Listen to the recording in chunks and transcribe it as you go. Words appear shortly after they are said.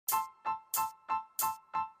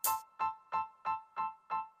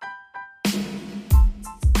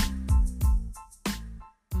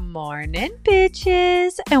Morning,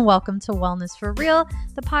 bitches, and welcome to Wellness for Real,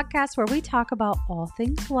 the podcast where we talk about all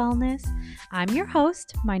things wellness. I'm your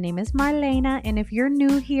host. My name is Marlena, and if you're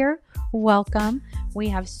new here, welcome. We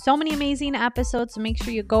have so many amazing episodes, so make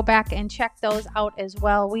sure you go back and check those out as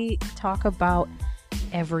well. We talk about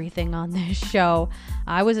everything on this show.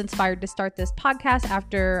 I was inspired to start this podcast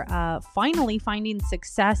after finally finding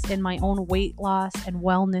success in my own weight loss and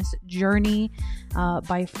wellness journey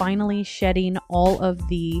by finally shedding all of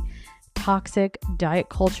the toxic diet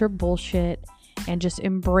culture bullshit and just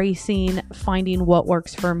embracing finding what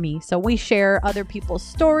works for me. So we share other people's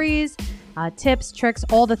stories, tips, tricks,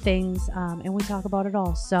 all the things, and we talk about it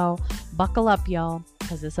all. So buckle up, y'all,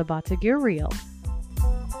 because it's about to get real.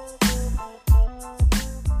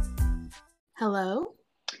 Hello.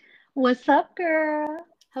 What's up, girl?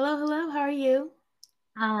 Hello. How are you?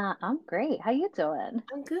 I'm great. How you doing?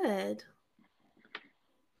 I'm good.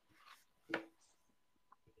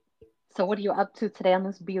 So what are you up to today on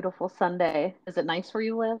this beautiful Sunday? Is it nice where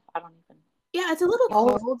you live? I don't even. Yeah, it's a little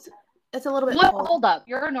cold. It's a little bit cold. cold. Hold up.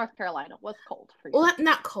 You're in North Carolina. What's cold for you? Well,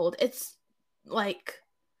 not cold. It's like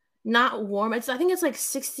not warm. I think it's like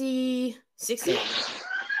 60.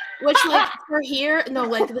 Which like for here, no,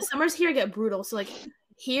 like the summers here get brutal. So like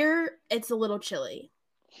here it's a little chilly.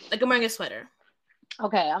 Like I'm wearing a sweater.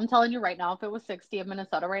 Okay, I'm telling you right now, if it was 60 in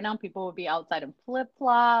Minnesota right now, people would be outside in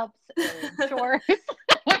flip-flops and shorts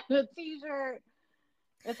and a t-shirt.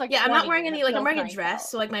 It's like I'm not wearing any, like I'm wearing a dress, out.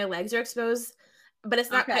 so like my legs are exposed, but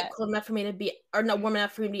it's not quite cold enough for me to be, or not warm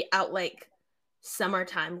enough for me to be out like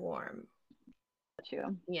summertime warm.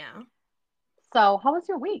 Yeah. So how was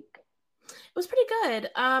your week? It was pretty good.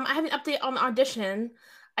 I have an update on the audition.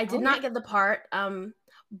 I did not get the part,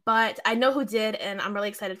 but I know who did, and I'm really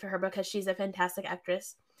excited for her because she's a fantastic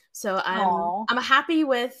actress. So I'm happy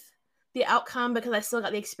with the outcome because I still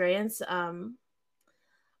got the experience.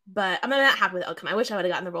 But I'm not happy with the outcome. I wish I would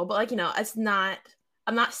have gotten the role, but like, you know,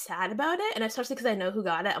 I'm not sad about it, and especially because I know who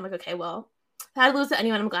got it. I'm like, okay, well, if I had to lose to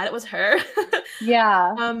anyone, I'm glad it was her.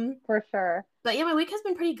 Yeah, for sure. But yeah, my week has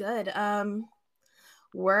been pretty good.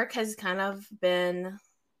 Work has kind of been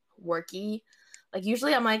worky. Like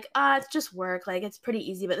usually I'm like, it's just work. Like it's pretty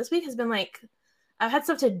easy. But this week has been like, I've had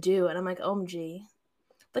stuff to do and I'm like, OMG.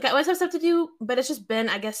 Like I always have stuff to do, but it's just been,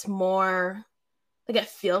 I guess, more, like it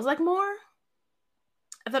feels like more.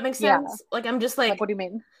 If that makes sense. Like I'm just like, what do you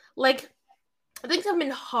mean? Like I think have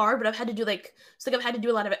been hard, but I've had to do like, so like I've had to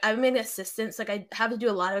do a lot of it. I've made assistants. Like I have to do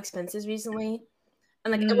a lot of expenses recently.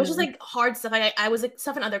 And like, it was just like hard stuff. Like I was like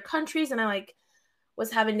stuff in other countries and I like, was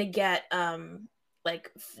having to get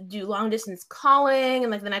do long distance calling, and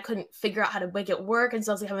like then I couldn't figure out how to make it work, and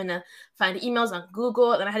so I was like having to find emails on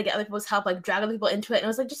Google, and then I had to get other people's help, like drag other people into it, and it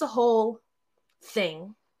was like just a whole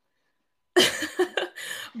thing.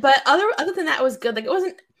 But other than that, it was good. Like it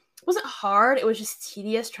wasn't hard. It was just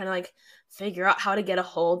tedious trying to like figure out how to get a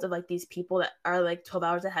hold of like these people that are like 12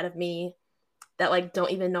 hours ahead of me that like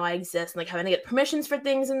don't even know I exist, and like having to get permissions for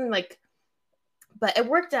things, and like, but it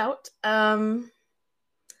worked out.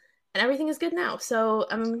 And everything is good now. So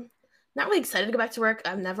I'm not really excited to go back to work.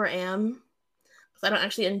 I never am. Because I don't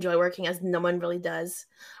actually enjoy working, as no one really does.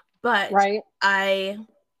 But I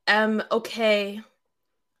am okay.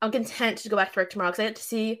 I'm content to go back to work tomorrow because I get to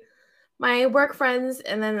see my work friends.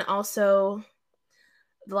 And then also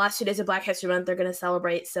the last 2 days of Black History Month, they're going to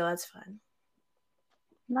celebrate. So that's fun.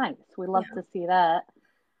 Nice. We love to see that.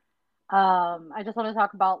 I just want to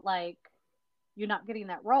talk about like, you not getting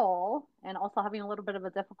that role and also having a little bit of a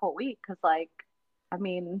difficult week because like I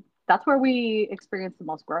mean that's where we experience the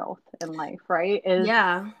most growth in life, right?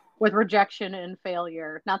 With rejection and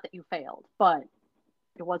failure. Not that you failed, but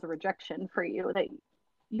it was a rejection for you that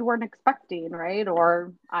you weren't expecting, right?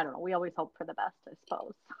 Or I don't know, we always hope for the best, I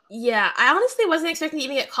suppose. Yeah, I honestly wasn't expecting to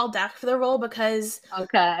even get called back for the role because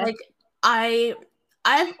like I've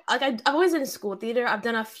always been in school theater. I've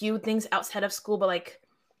done a few things outside of school, but like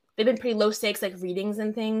they've been pretty low stakes, like readings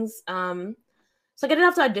and things. So like I didn't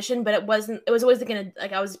have to audition, but it was always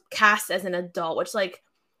like I was cast as an adult, which like,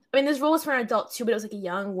 I mean, this role was for an adult too, but it was like a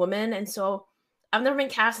young woman. And so I've never been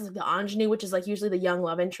cast as like the ingenue, which is like usually the young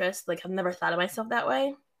love interest. Like I've never thought of myself that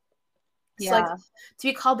way. So like to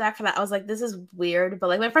be called back for that, I was like, this is weird. But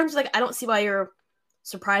like my friends were like, I don't see why you're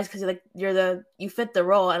surprised because you fit the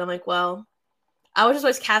role. And I'm like, well, I was just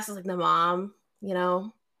always cast as like the mom, you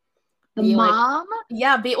know. The mom?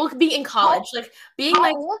 Like, being in college. Like being how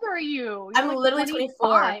like, old are you? I'm like literally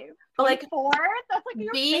 24. But like 24? That's like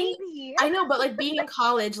your baby. I know, but like being in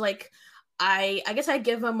college, like I guess I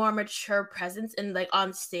give a more mature presence in like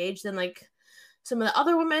on stage than like some of the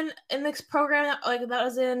other women in this program that I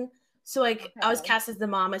was in. So like I was cast as the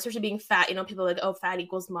mom, especially being fat. You know, people are like, oh, fat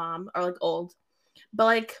equals mom, or like old. But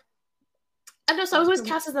like, I don't know. So I was always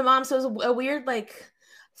cast as the mom. So it was a weird like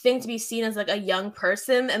thing to be seen as like a young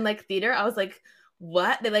person and like theater. I was like,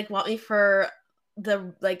 what? They like want me for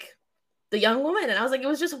the young woman, and I was like, it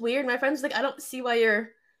was just weird. My friends were like, I don't see why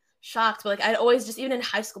you're shocked, but like I'd always just even in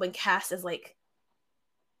high school been cast as like,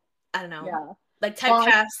 I don't know, like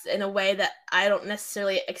typecast in a way that I don't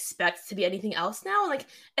necessarily expect to be anything else now. Like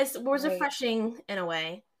it was refreshing in a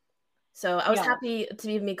way. So I was happy to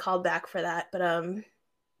be me called back for that. But well,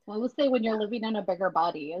 I would say when you're living in a bigger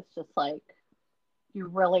body, it's just like you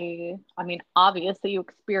really, I mean, obviously you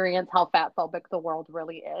experience how fat phobic the world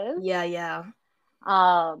really is. Yeah.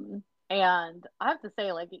 And I have to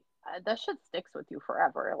say, like, that shit sticks with you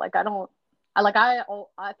forever. Like, I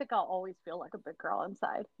think I'll always feel like a big girl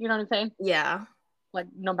inside. You know what I'm saying? Yeah. Like,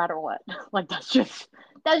 no matter what. Like, that's just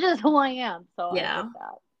who I am. So yeah. I get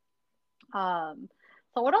that.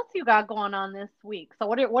 So what else you got going on this week? So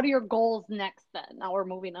what are your goals next then? Now we're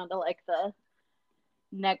moving on to like the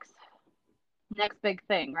next big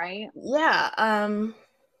thing, right? Yeah. I don't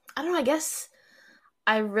know, I guess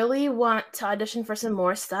I really want to audition for some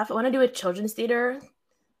more stuff. I want to do a children's theater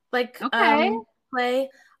play.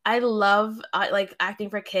 I love like acting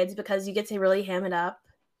for kids because you get to really ham it up.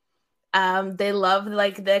 They love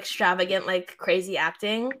like the extravagant, like crazy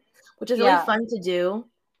acting, which is really fun to do.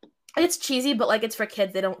 It's cheesy, but like it's for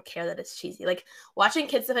kids. They don't care that it's cheesy. Like watching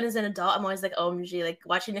kids stuff as an adult, I'm always like, OMG. Like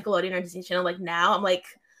watching Nickelodeon or Disney Channel, like now I'm like,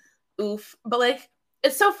 oof. But like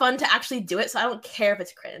it's so fun to actually do it, so I don't care if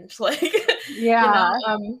it's cringe. Like yeah. You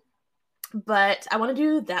know? But I want to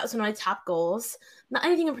do that. Was one of my top goals. Not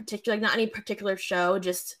anything in particular, like not any particular show,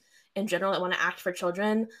 just in general. I want to act for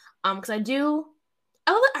children. Because I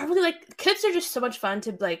really like kids are just so much fun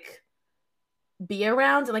to like be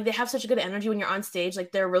around, and like they have such a good energy when you're on stage.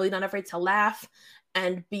 Like they're really not afraid to laugh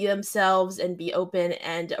and be themselves and be open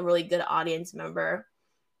and a really good audience member.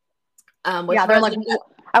 They're like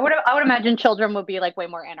I would imagine children would be like way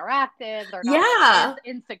more interactive. They're not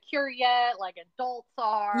insecure yet, like adults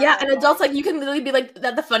are. Yeah, and adults like you can literally be like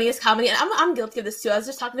the funniest comedy, and I'm guilty of this too. I was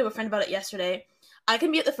just talking to a friend about it yesterday. I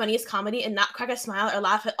can be at the funniest comedy and not crack a smile or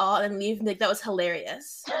laugh at all, and leave like that was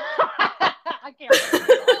hilarious. I can't.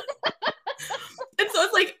 And so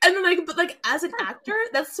it's like, and then like, but like as an actor,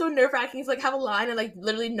 that's so nerve-wracking. It's like have a line and like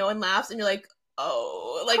literally no one laughs, and you're like,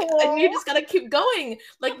 oh, like, and you just gotta keep going.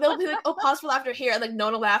 Like they'll be like, oh, pause for laughter here, and like no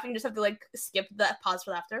one will laugh, and you just have to like skip that pause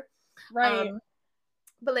for laughter. Right.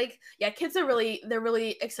 But like, yeah, kids are they're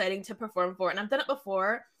really exciting to perform for, and I've done it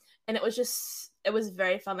before, and it was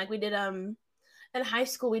very fun. Like we did in high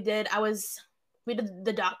school, we did a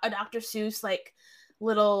Dr. Seuss like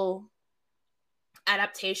little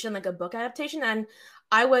adaptation, like a book adaptation, and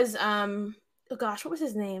I was oh gosh, what was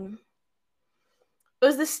his name? It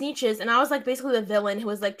was the Sneetches, and I was like basically the villain who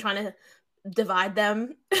was like trying to divide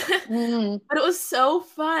them. But it was so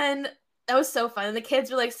fun. That was so fun, and the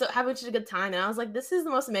kids were like so having such a good time, and I was like, this is the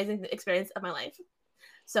most amazing experience of my life.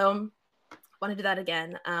 So I want to do that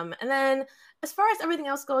again. And then as far as everything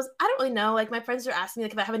else goes, I don't really know. Like my friends are asking me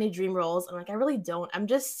like if I have any dream roles. I'm like, I really don't. I'm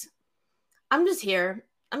just here.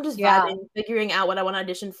 I'm just vibing, figuring out what I want to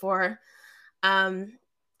audition for. And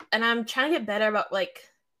I'm trying to get better about like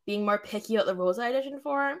being more picky about the roles I audition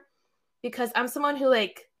for, because I'm someone who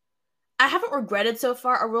like I haven't regretted so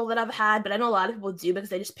far a role that I've had, but I know a lot of people do because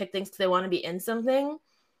they just pick things because they want to be in something.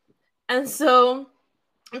 And so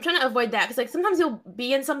I'm trying to avoid that because like sometimes you'll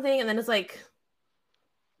be in something and then it's like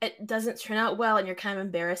it doesn't turn out well and you're kind of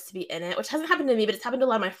embarrassed to be in it, which hasn't happened to me, but it's happened to a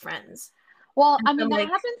lot of my friends. Well, I mean, that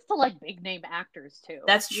happens to like big name actors too.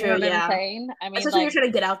 That's true. You know what I'm saying? I mean, especially when you're trying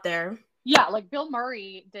to get out there. Yeah, like Bill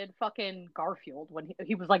Murray did fucking Garfield when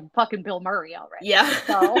he was like fucking Bill Murray already. Yeah.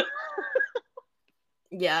 So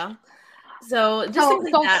yeah. So just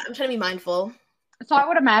things like that. I'm trying to be mindful. So I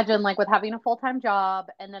would imagine like with having a full-time job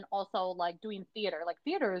and then also like doing theater. Like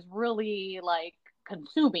theater is really like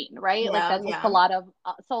consuming, right? Yeah, like that's just a lot of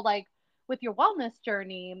so like with your wellness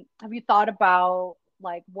journey, have you thought about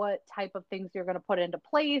like what type of things you're going to put into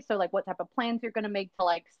place, or like what type of plans you're going to make to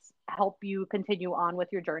like help you continue on with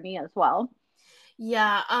your journey as well?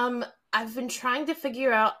 Yeah, I've been trying to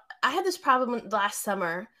figure out, I had this problem last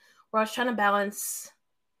summer where I was trying to balance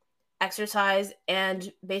exercise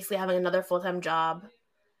and basically having another full-time job.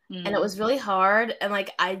 And it was really hard, and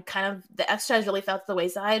like the exercise really fell to the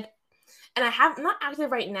wayside. And I'm not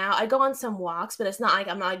active right now. I go on some walks, but it's not like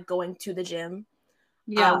I'm not like going to the gym.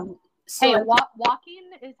 Yeah. So walking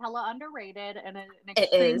is hella underrated and an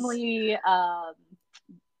extremely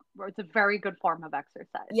it's a very good form of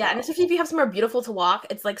exercise. Yeah, and especially if you have somewhere beautiful to walk,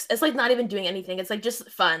 it's like not even doing anything. It's like just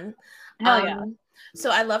fun. Hell yeah.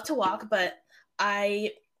 So I love to walk, but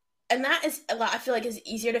and that is a lot. I feel like is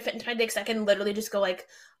easier to fit into my day because I can literally just go like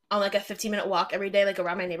on like a 15-minute walk every day, like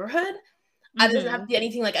around my neighborhood. I doesn't have to be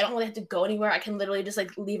anything like I don't really have to go anywhere. I can literally just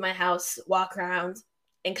like leave my house, walk around,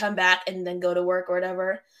 and come back, and then go to work or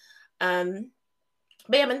whatever. But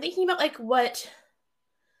yeah, I've been thinking about like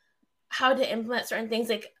how to implement certain things.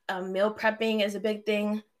 Like meal prepping is a big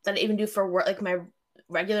thing that I even do for work, like my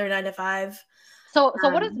regular 9 to 5. So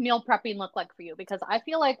what does meal prepping look like for you? Because I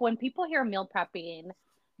feel like when people hear meal prepping,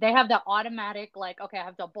 they have that automatic, like, okay, I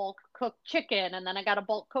have to bulk cook chicken, and then I got to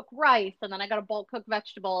bulk cook rice, and then I got to bulk cook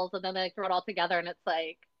vegetables, and then they throw it all together, and it's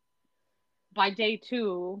like, by day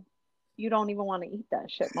 2, you don't even want to eat that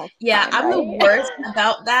shit most of the time, I'm right? the worst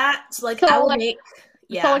about that. So, like, I will make...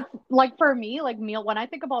 Yeah. So, like for me, like when I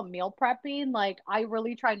think about meal prepping, like, I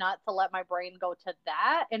really try not to let my brain go to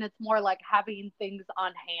that, and it's more like having things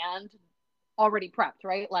on hand already prepped,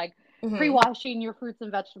 right? Like, pre-washing your fruits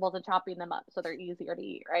and vegetables and chopping them up so they're easier to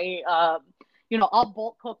eat, right? I'll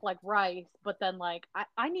bulk cook like rice, but then like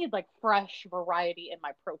I need like fresh variety in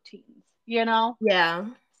my proteins, Yeah.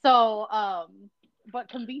 So but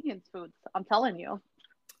convenience foods, I'm telling you.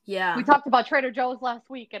 Yeah. We talked about Trader Joe's last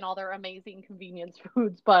week and all their amazing convenience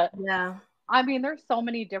foods, but yeah, I mean, there's so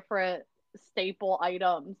many different staple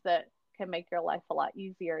items that can make your life a lot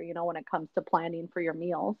easier, when it comes to planning for your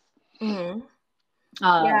meals.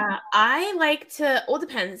 Yeah, I like to, well, it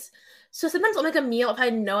depends. So sometimes I'll make a meal if I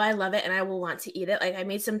know I love it and I will want to eat it. Like I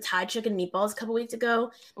made some Thai chicken meatballs a couple weeks ago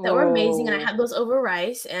that were amazing, and I had those over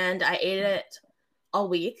rice, and I ate it all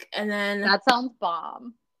week. And then that sounds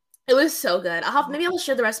bomb. It was so good. Maybe I'll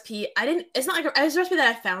share the recipe. It's not like it's a recipe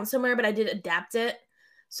that I found somewhere, but I did adapt it.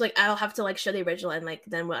 So like I'll have to like show the original and like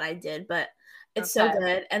then what I did, but it's so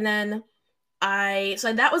good. And then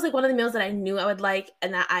that was like one of the meals that I knew I would like,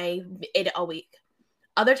 and that I ate it all week.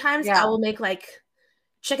 Other times I will make like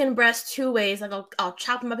chicken breast 2 ways. Like I'll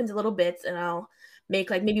chop them up into little bits, and I'll make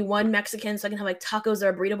like maybe one Mexican so I can have like tacos or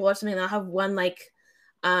a burrito bowl or something. And I'll have one like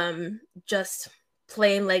just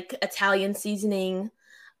plain like Italian seasoning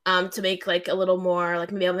to make like a little more,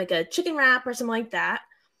 like maybe I'll make a chicken wrap or something like that.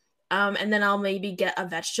 And then I'll maybe get a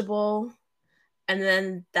vegetable, and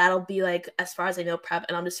then that'll be like as far as I meal prep,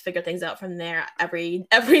 and I'll just figure things out from there every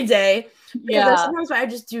day. Because there's sometimes where I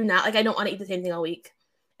just do not, like I don't want to eat the same thing all week.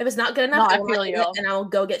 If it's not good enough, I feel you. And I'll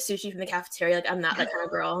go get sushi from the cafeteria. Like I'm not that kind of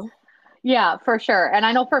girl. Yeah, for sure. And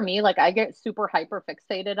I know for me, like I get super hyper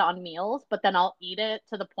fixated on meals, but then I'll eat it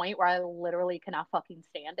to the point where I literally cannot fucking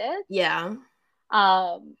stand it. Yeah.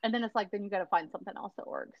 And then it's like, then you got to find something else that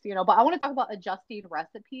works, but I want to talk about adjusting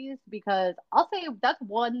recipes, because I'll say that's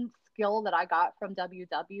one skill that I got from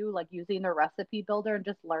WW, like using the recipe builder and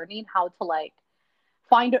just learning how to like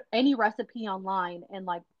find any recipe online and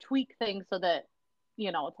like tweak things so that,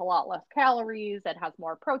 it's a lot less calories, it has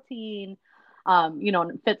more protein, and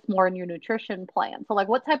it fits more in your nutrition plan. So like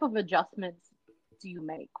what type of adjustments do you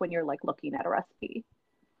make when you're like looking at a recipe?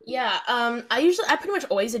 Yeah, I pretty much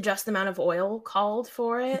always adjust the amount of oil called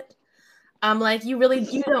for it. Like you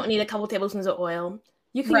don't need a couple tablespoons of oil.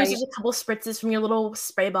 You can use just a couple spritzes from your little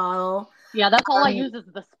spray bottle. Yeah, that's all I use is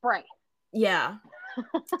the spray. Yeah.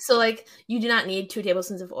 So like you do not need 2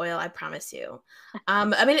 tablespoons of oil, I promise you.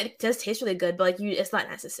 I mean it does taste really good, but like it's not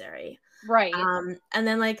necessary. Right. And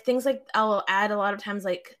then like things like I'll add a lot of times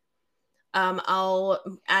like I'll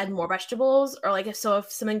add more vegetables, or like if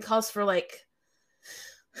something calls for like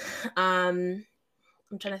I'm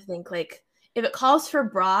trying to think, like if it calls for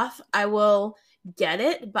broth, I will get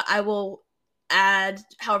it, but I will add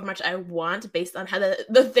however much I want based on how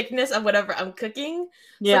the thickness of whatever I'm cooking.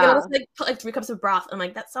 So like, I'll just put like 3 cups of broth. I'm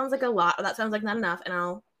like, that sounds like a lot, or that sounds like not enough, and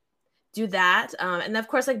I'll do that. And of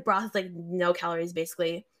course, like broth is like no calories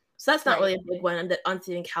basically, so that's not really a big one on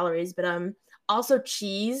saving calories. But also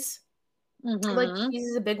cheese. Like cheese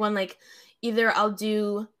is a big one. Like either I'll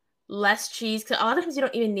do less cheese, because a lot of times you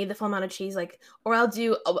don't even need the full amount of cheese, like or I'll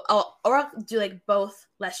do like both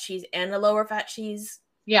less cheese and a lower fat cheese.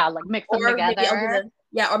 Yeah, like mix them together.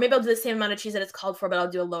 Or maybe I'll do the same amount of cheese that it's called for, but I'll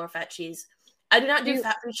do a lower fat cheese. I do not do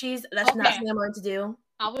fat-free cheese. That's not something I'm going to do.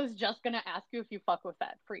 I was just gonna ask you if you fuck with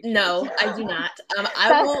fat-free cheese. No, I do not.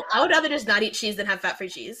 I would rather just not eat cheese than have fat-free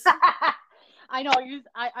cheese. I know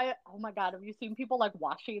oh my god, have you seen people like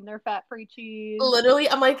washing their fat-free cheese? Literally,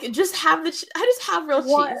 I'm like, just have I just have real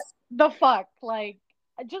cheese. The fuck? Like,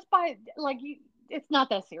 just buy, like, it's not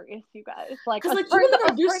that serious, you guys. Like, because like even the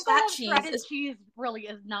reduced fat cheese really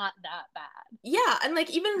is not that bad. Yeah, and like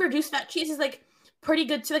even reduced fat cheese is like pretty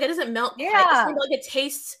good too. Like it doesn't melt. Yeah, like it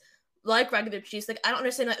tastes like regular cheese. Like, I don't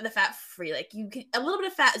understand the fat free. Like, you can, a little bit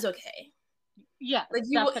of fat is okay. Yeah, like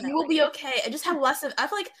you will be okay, and just have less of. I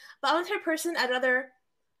feel like, but I'm the type of person I'd rather.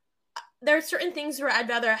 There are certain things where I'd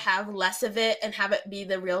rather have less of it and have it be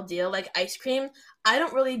the real deal, like ice cream. I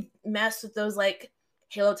don't really mess with those like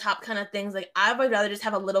Halo Top kind of things. Like, I would rather just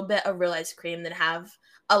have a little bit of real ice cream than have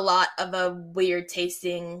a lot of a weird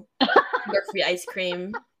tasting sugar-free ice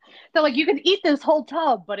cream. So, like, you can eat this whole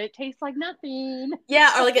tub, but it tastes like nothing.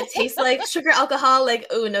 Yeah, or like it tastes like sugar alcohol. Like,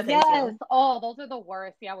 oh no, thank you. Yes. Oh, those are the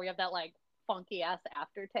worst. Yeah, we have that like funky ass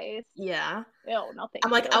aftertaste. Yeah. Ew, no thank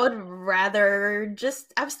I'm like, you. I would rather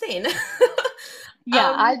just abstain.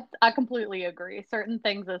 Yeah, I completely agree. Certain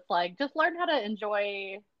things, it's like, just learn how to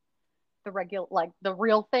enjoy the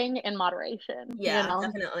real thing in moderation. Yeah, you know?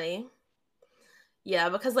 Definitely. Yeah,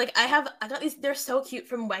 because like I got these. They're so cute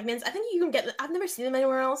from Wegmans. I think you can get them. I've never seen them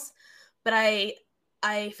anywhere else, but I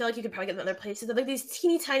feel like you could probably get them other places. They're like these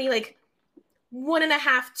teeny tiny, like 1.5,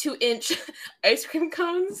 2-inch ice cream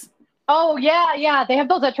cones. Oh yeah, they have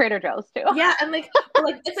those at Trader Joe's too. Yeah, and like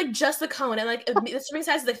it's like just the cone, and like the serving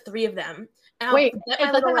size is like 3 of them. And wait, does it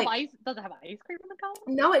have ice cream in the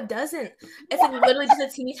cone? No, it doesn't. It's like literally just a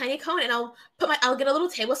teeny tiny cone, and I'll get a little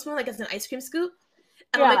tablespoon, like it's an ice cream scoop,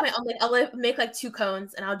 and I'll make like 2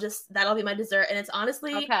 cones, and that'll be my dessert. And it's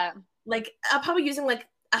honestly like I'm probably using like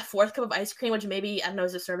a 4th cup of ice cream, which maybe I don't know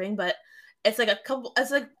is a serving, but it's like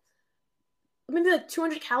maybe like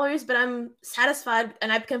 200 calories, but I'm satisfied,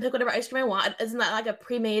 and I can pick whatever ice cream I want. Isn't that like a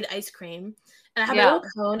pre-made ice cream? And I have my little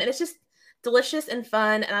cone, and it's just delicious and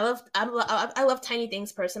fun. And I love tiny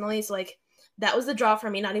things personally, so like that was the draw for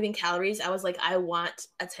me. Not even calories. I was like, I want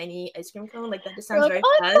a tiny ice cream cone. Like, that just sounds very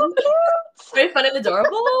fun, very fun and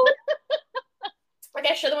adorable. Like,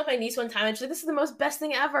 I showed them with my niece one time, and she's like, "This is the most best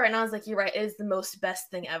thing ever." And I was like, "You're right. It is the most best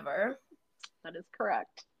thing ever." That is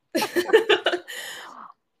correct.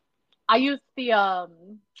 I used the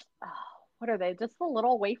what are they? Just the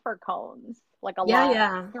little wafer cones, like a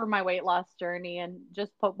lot through my weight loss journey, and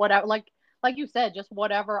just put whatever, like you said, just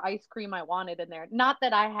whatever ice cream I wanted in there. Not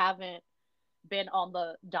that I haven't been on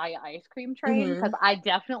the diet ice cream train, because I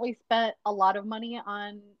definitely spent a lot of money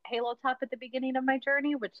on Halo Top at the beginning of my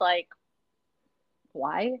journey, which, like,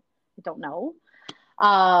 why? I don't know.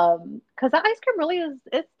 Because that ice cream really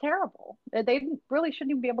it's terrible. They really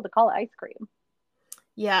shouldn't even be able to call it ice cream.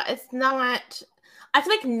 Yeah, it's not. I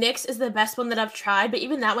feel like NYX is the best one that I've tried, but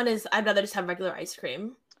even that one I'd rather just have regular ice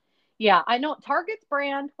cream. Yeah, I know Target's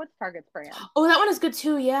brand. What's Target's brand? Oh, that one is good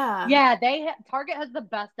too. Yeah. Yeah, Target has the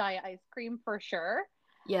best diet ice cream for sure.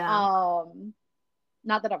 Yeah.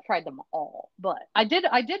 Not that I've tried them all, but I did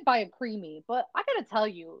buy a creamy, but I gotta tell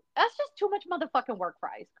you, that's just too much motherfucking work for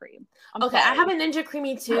ice cream. Okay, sorry. I have a Ninja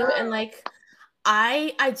Creamy too, and like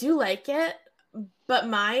I do like it, but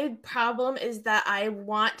my problem is that I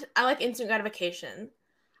like instant gratification.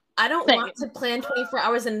 I don't want to plan 24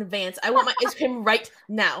 hours in advance. I want my ice cream right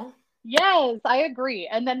now. Yes, I agree.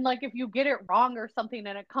 And then, like, if you get it wrong or something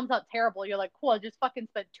and it comes out terrible, you're like, cool, I just fucking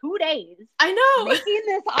spent 2 days making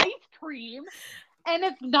this ice cream, and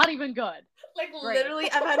it's not even good. Like, literally,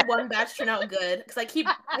 I've had one batch turn out good, because I keep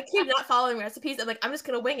not following recipes. I'm like, I'm just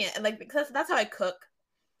gonna wing it, and like, because that's how I cook.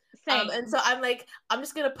 And so I'm like, I'm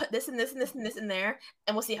just gonna put this and this and this and this in there,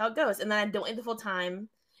 and we'll see how it goes. And then I don't eat the full time,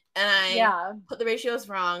 and I put the ratios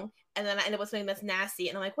wrong, and then I end up with something that's nasty,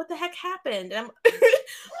 and I'm like, what the heck happened? And I'm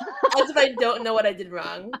as if I don't know what I did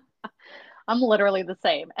wrong. I'm literally the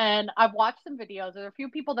same. And I've watched some videos. There are a few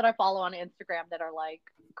people that I follow on Instagram that are like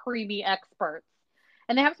creamy experts,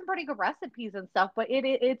 and they have some pretty good recipes and stuff, but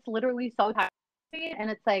it's literally so time consuming. And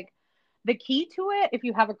it's like, the key to it, if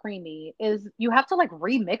you have a creamy, is you have to like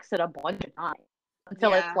remix it a bunch of times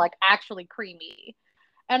until it's like actually creamy.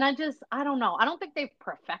 And I don't know. I don't think they've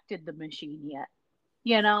perfected the machine yet.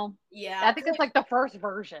 You know? Yeah. I think it's like the first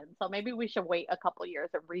version. So maybe we should wait a couple years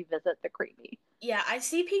and revisit the creamy. Yeah, I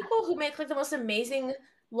see people who make like the most amazing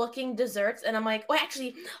looking desserts, and I'm like, oh,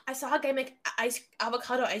 actually, I saw a guy make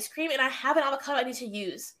avocado ice cream, and I have an avocado I need to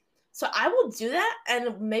use. So I will do that,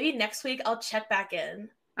 and maybe next week I'll check back in.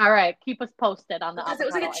 All right, keep us posted on the avocado. Because it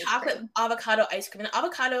was like a chocolate avocado ice cream. And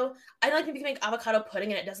avocado, I know like if you can make avocado pudding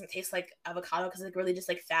and it doesn't taste like avocado, because like really just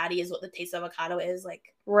like fatty is what the taste of avocado is.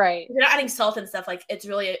 Like, right. You're not adding salt and stuff. Like, it's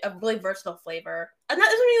really a really versatile flavor. And that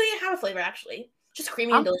doesn't really have a flavor, actually. Just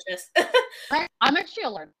creamy and delicious. I'm actually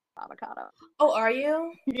allergic to avocado. Oh, are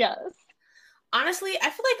you? Yes. Honestly, I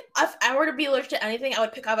feel like if I were to be allergic to anything, I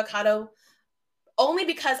would pick avocado, only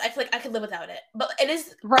because I feel like I could live without it. But it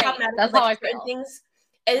is problematic. That's how I feel. Things.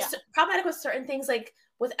 It's problematic with certain things, like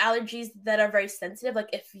with allergies that are very sensitive. Like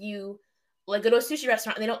if you like go to a sushi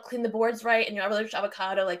restaurant and they don't clean the boards right and you're allergic to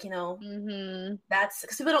avocado, like, that's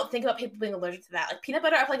because people don't think about people being allergic to that. Like peanut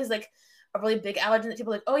butter, I feel like is like a really big allergen that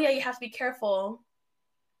people are like, oh yeah, you have to be careful.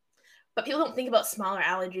 But people don't think about smaller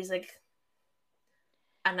allergies. Like,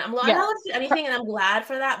 I don't know, I'm allergic to anything, and I'm glad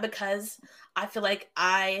for that because I feel like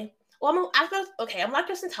I'm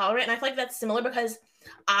lactose intolerant, and I feel like that's similar because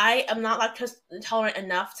I am not lactose intolerant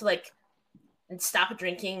enough to like stop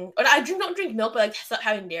drinking, or don't drink milk, but like stop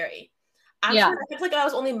having dairy. I feel like if I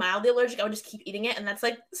was only mildly allergic, I would just keep eating it, and that's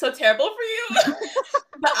like so terrible for you.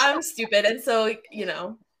 But I'm stupid, and so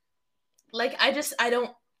like I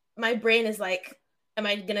don't. My brain is like, am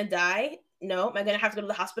I gonna die? No. Am I gonna have to go to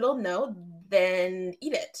the hospital? No. Then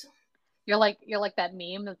eat it. You're like that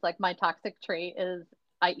meme. It's like my toxic trait is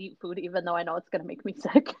I eat food even though I know it's gonna make me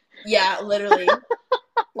sick. Yeah, literally.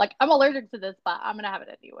 Like I'm allergic to this, but I'm gonna have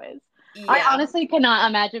it anyways. Yeah. I honestly cannot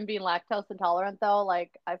imagine being lactose intolerant though.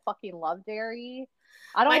 Like I fucking love dairy.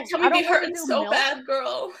 My tummy be hurting so bad,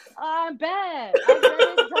 girl. I bet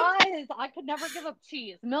it does. I could never give up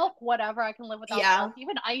cheese. Milk, whatever. I can live without milk.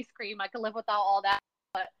 Even ice cream, I can live without all that.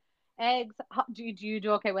 But eggs, do you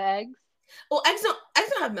do okay with eggs? Well, eggs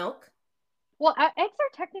don't have milk. Well, eggs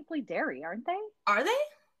are technically dairy, aren't they? Are they?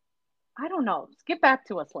 I don't know. Get back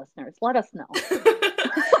to us, listeners. Let us know.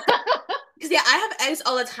 Because I have eggs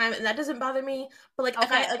all the time, and that doesn't bother me. But like,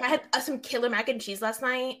 if I had some killer mac and cheese last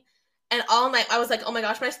night, and all night I was like, oh my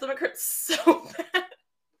gosh, my stomach hurts so bad.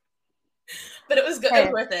 But it was good.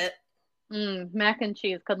 It was worth it. Mac and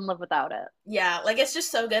cheese, couldn't live without it. Yeah, like it's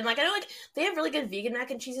just so good. Like I know, like they have really good vegan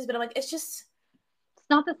mac and cheeses, but I'm like, it's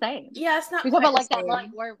not the same. Yeah, it's not. You talk about like that, like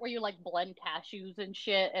where you like blend cashews and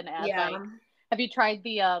shit, and add like. Have you tried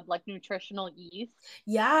the like nutritional yeast?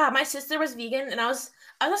 Yeah, my sister was vegan, and I was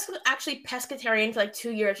actually pescatarian for like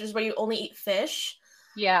 2 years, which is where you only eat fish.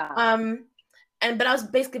 Yeah. But I was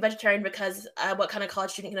basically vegetarian because what kind of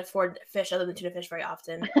college student can afford fish other than tuna fish very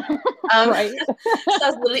often? Right. So I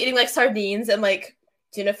was literally eating like sardines and like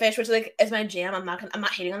tuna fish, which like is my jam. I'm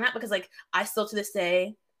not hating on that because like I still to this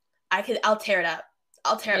day, I'll tear it up.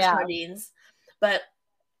 I'll tear up sardines, but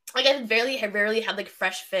like I rarely had like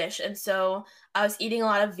fresh fish, and so I was eating a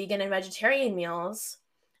lot of vegan and vegetarian meals,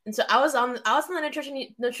 and so I was on the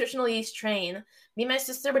nutritional yeast train. Me and my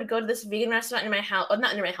sister would go to this vegan restaurant in my house, well,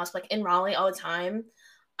 not in my house, but like in Raleigh all the time,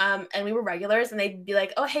 and we were regulars, and they'd be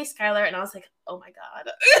like, "Oh, hey, Skylar," and I was like, "Oh my god."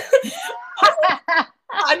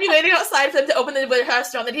 I'd be waiting outside for them to open the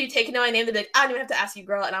restaurant. They'd be taking my name. They'd be like, "I don't even have to ask you,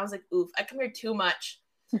 girl," and I was like, "Oof, I come here too much."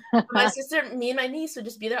 My sister, me and my niece would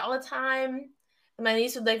just be there all the time. And my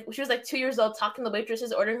niece would she was like 2 years old, talking to the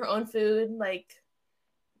waitresses, ordering her own food. Like,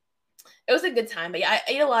 it was a good time. But yeah, I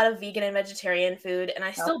ate a lot of vegan and vegetarian food, and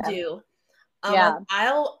I still do.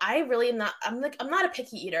 I really am not. I'm not a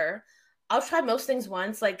picky eater. I'll try most things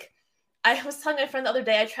once. Like, I was telling my friend the other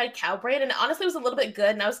day, I tried cow brain, and honestly, it was a little bit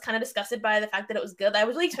good. And I was kind of disgusted by the fact that it was good. I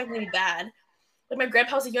was really expecting it to be bad. Like, my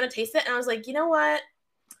grandpa was like, "You want to taste it?" And I was like, you know what?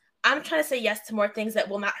 I'm trying to say yes to more things that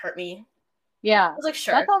will not hurt me. Yeah, I was like,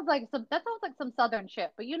 sure. That sounds like some Southern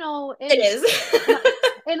shit, but it is.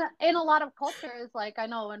 in a lot of cultures, like I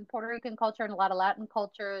know in Puerto Rican culture and a lot of Latin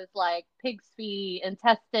cultures, like pig's feet,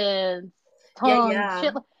 intestines, tongue,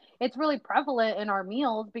 shit. It's really prevalent in our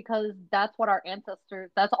meals because that's what our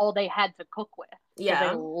ancestors. That's all they had to cook with. Yeah, so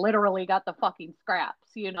they literally got the fucking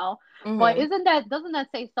scraps, But doesn't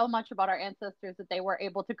that say so much about our ancestors that they were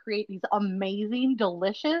able to create these amazing,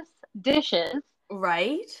 delicious dishes?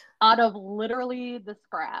 Right. Out of literally the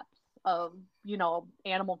scraps of,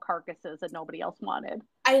 animal carcasses that nobody else wanted.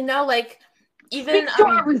 I know, like, even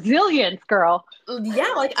resilience, girl.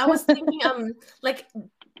 Yeah, like I was thinking like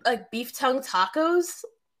beef tongue tacos.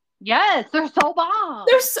 Yes, they're so bomb.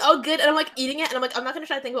 They're so good. And I'm like eating it and I'm like, I'm not gonna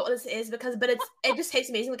try to think about what this is but it just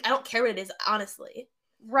tastes amazing. Like I don't care what it is, honestly.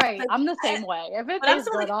 Right. Like, I'm the same way. If it tastes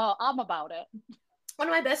good, I'm about it. One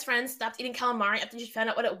of my best friends stopped eating calamari after she found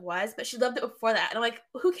out what it was, but she loved it before that. And I'm like,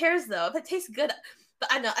 who cares though? If it tastes good. But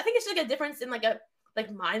I know, I think it's just like a difference in like a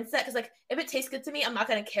mindset. Because like if it tastes good to me, I'm not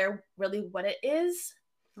gonna care really what it is.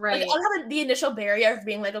 Right. Like, I'll have the initial barrier of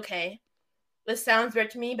being like, okay, this sounds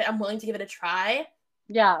weird to me, but I'm willing to give it a try.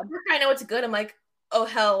 Yeah. After I know it's good, I'm like, oh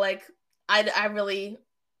hell, like I'll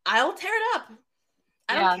tear it up.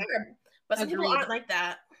 I don't care. But some people aren't like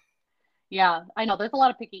that. Yeah, I know. There's a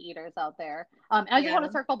lot of picky eaters out there. And I just want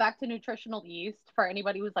to circle back to nutritional yeast for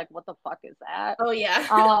anybody who's like, what the fuck is that? Oh, yeah.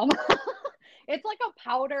 It's like a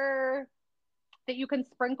powder that you can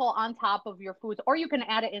sprinkle on top of your foods, or you can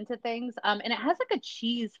add it into things. And it has like a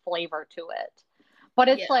cheese flavor to it. But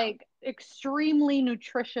it's like extremely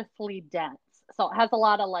nutritiously dense. So it has a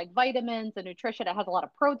lot of like vitamins and nutrition. It has a lot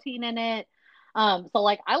of protein in it. So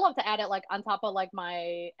like I love to add it like on top of like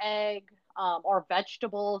my egg, or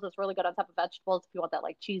vegetables. It's really good on top of vegetables if you want that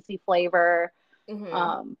like cheesy flavor.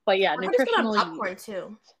 But yeah, nutritionally. Popcorn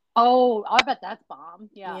too. Oh, I bet that's bomb.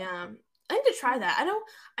 Yeah. Yeah. I need to try that. I know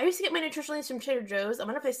I used to get my nutritionals from Trader Joe's. I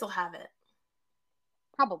wonder if they still have it.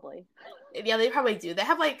 Probably. Yeah, they probably do. They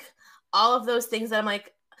have like all of those things that I'm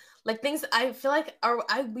like things I feel like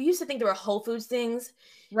we used to think they were Whole Foods things.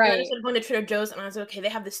 Right. And I started going to Trader Joe's and I was like, okay, they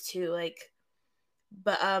have this too. Like,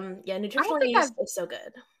 but yeah, nutritionally is so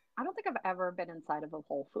good. I don't think I've ever been inside of a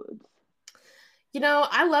Whole Foods. You know,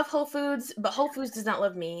 I love Whole Foods, but Whole Foods does not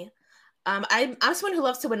love me. I'm someone who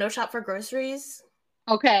loves to window shop for groceries.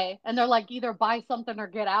 Okay, and they're like either buy something or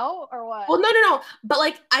get out, or what? Well, no. But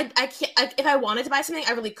like, I can't. If I wanted to buy something,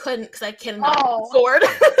 I really couldn't because I cannot afford.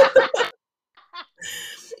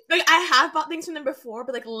 Like, I have bought things from them before,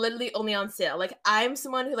 but like literally only on sale. Like, I'm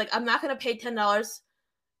someone who like I'm not gonna pay $10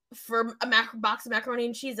 for a box of macaroni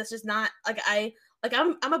and cheese. That's just not like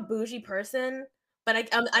I'm a bougie person, but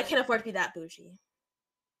I can't afford to be that bougie.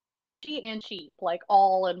 And cheap, like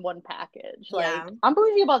all in one package. Like I'm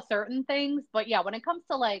bougie about certain things, but yeah, when it comes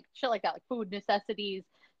to like shit like that, like food necessities,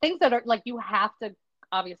 things that are like you have to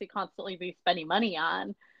obviously constantly be spending money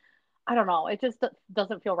on, I don't know, it just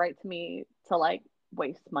doesn't feel right to me to like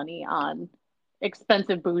waste money on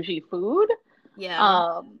expensive bougie food.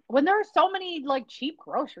 Yeah. When there are so many like cheap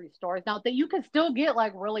grocery stores now that you can still get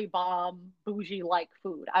like really bomb bougie like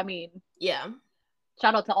food. I mean, yeah.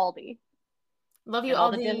 Shout out to Aldi. Love you,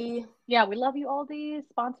 Aldi. Yeah, we love you, Aldi.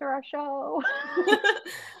 Sponsor our show.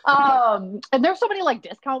 And there's so many like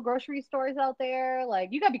discount grocery stores out there. Like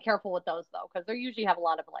you gotta be careful with those though, because they usually have a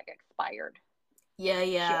lot of like expired.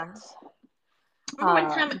 Yeah. Shit. One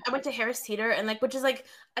time I went to Harris Teeter and like, which is like,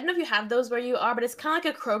 I don't know if you have those where you are, but it's kind of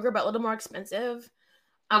like a Kroger but a little more expensive.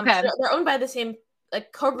 Okay. So they're owned by the same,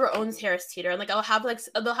 like Kroger owns Harris Teeter, and like they'll have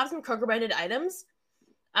some Kroger branded items.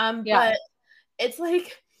 But it's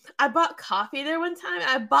like, I bought coffee there one time and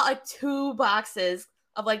I bought like 2 boxes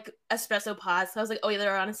of like espresso pods. So I was like, oh yeah,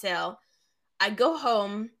 they're on a sale. I go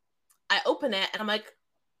home, I open it, and I'm like,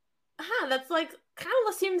 that's like kind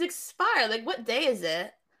of seems expired. Like, what day is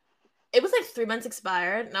it? It was like 3 months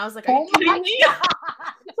expired, and I was like, "Are you kidding me?"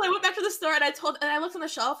 So I went back to the store and I looked on the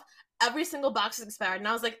shelf. Every single box is expired, and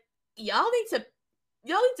I was like, "Y'all need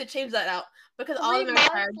to change that out because all of them are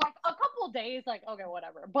expired." Like a couple of days, like okay,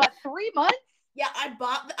 whatever. But 3 months? Yeah,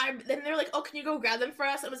 then they're like, "Oh, can you go grab them for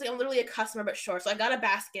us?" I was like, "I'm literally a customer, but sure." So I got a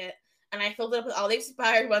basket and I filled it up with all the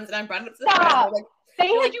expired ones, and I brought it up to the store. Like, they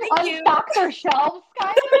had you unstock their shelves,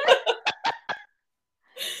 Skyler?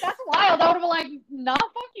 That's wild. I would have been like, nah,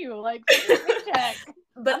 fuck you. Like, check.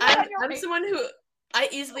 But I'm someone who I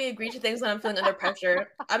easily agree to things when I'm feeling under pressure.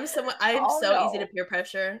 I'm so easy to peer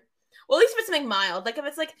pressure. Well, at least if it's something mild. Like if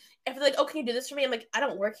they're like, oh, can you do this for me? I'm like, I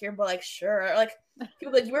don't work here, but like, sure. Or like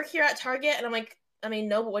people like, you work here at Target, and I'm like, I mean,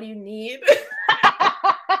 no, but what do you need?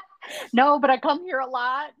 No, but I come here a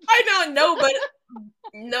lot. I know,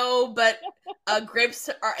 no, but grapes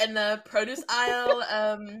are in the produce aisle.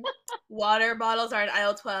 Water bottles are in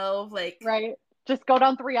aisle 12. Like, right. Just go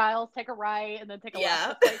down 3 aisles, take a right, and then take a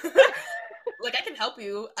left. Like I can help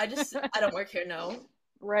you. I don't work here. No.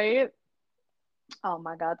 Right. Oh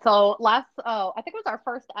my God. So I think it was our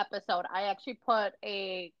first episode. I actually put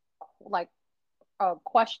a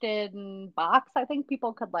question box. I think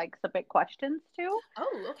people could like submit questions to.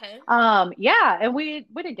 Oh, okay. Yeah, and we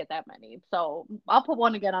didn't get that many, so I'll put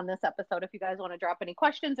one again on this episode if you guys want to drop any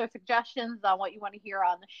questions or suggestions on what you want to hear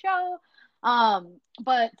on the show.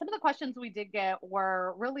 But some of the questions we did get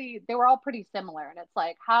were they were all pretty similar, and it's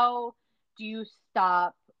like, how do you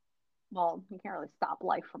stop? Well, you can't really stop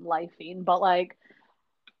life from lifing, but like,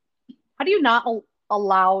 how do you not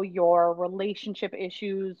allow your relationship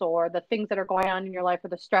issues or the things that are going on in your life or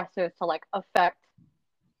the stresses to like affect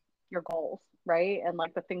your goals, right? And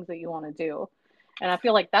like the things that you want to do. And I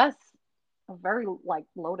feel like that's a very like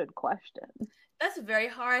loaded question. That's very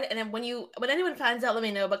hard. And then when anyone finds out, let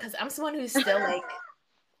me know, because I'm someone who's still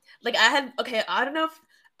like I don't know if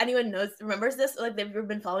anyone remembers this, like they've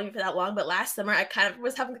been following me for that long, but last summer I kind of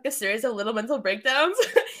was having like a series of little mental breakdowns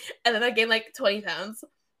and then I gained like 20 pounds.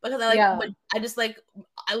 Because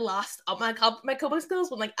I lost all my coping skills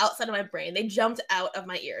when like outside of my brain. They jumped out of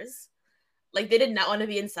my ears. Like they did not want to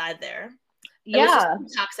be inside there. It was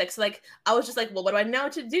just toxic. So like I was just like, well, what do I know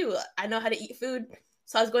to do? I know how to eat food.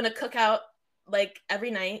 So I was going to cook out like every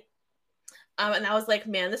night. And I was like,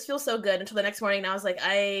 man, this feels so good until the next morning. And I was like,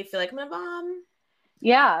 I feel like I'm gonna vom.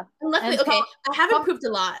 Yeah. And luckily, I have improved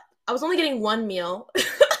a lot. I was only getting 1 meal,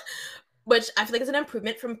 which I feel like is an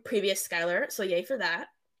improvement from previous Skylar. So yay for that.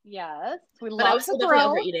 Yes, but I was still definitely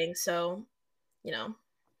overeating. So you know.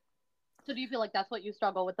 So do you feel like that's what you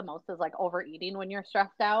struggle with the most, is like overeating when you're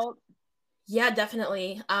stressed out? Yeah,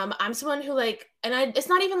 definitely. I'm someone who like, and it's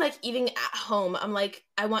not even like eating at home. I'm like,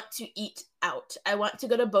 I want to eat out. I want to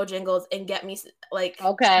go to Bojangles and get me like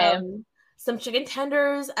some chicken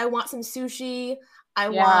tenders. I want some sushi. I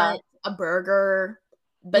want a burger,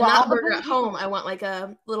 but not a burger at home. I want like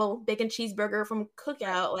a little bacon cheeseburger from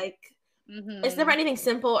Cookout. Like, it's never anything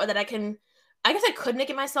simple or that I guess I could make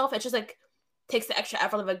it myself. It's just like takes the extra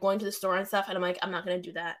effort of like going to the store and stuff. And I'm like, I'm not going to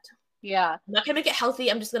do that. Yeah. I'm not going to make it healthy.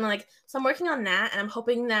 I'm just going to like, so I'm working on that. And I'm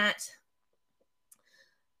hoping that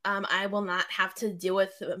I will not have to deal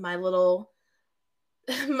with my little,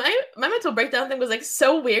 my mental breakdown thing was like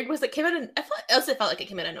so weird. Was it came out of, it felt like it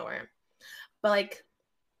came out of nowhere. But like,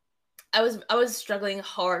 I was struggling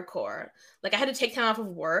hardcore. Like I had to take time off of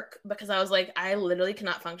work because I was like, I literally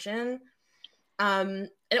cannot function. And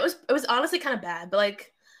it was honestly kind of bad, but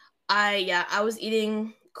like, I was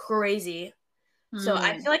eating crazy. So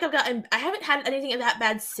I feel like I haven't had anything that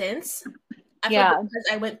bad since. I feel like because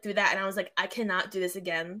I went through that and I was like, I cannot do this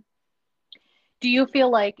again. Do you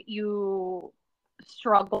feel like you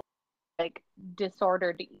struggle with like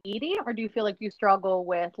disordered eating, or do you feel like you struggle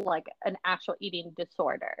with like an actual eating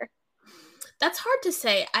disorder? That's hard to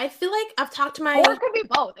say. I feel like I've talked to my... Or it could be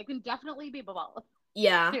both. It can definitely be both.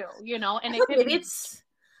 Yeah. Too, you know? And maybe it's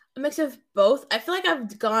a mix of both. I feel like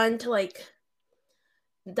I've gone to like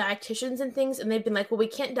dietitians and things and they've been like, well, we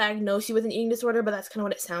can't diagnose you with an eating disorder, but that's kind of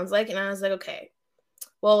what it sounds like. And I was like, okay,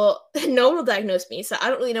 well, no one will diagnose me, so I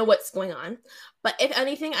don't really know what's going on. But if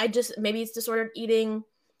anything, maybe it's disordered eating,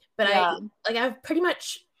 but I've pretty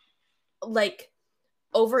much like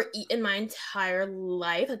overeaten my entire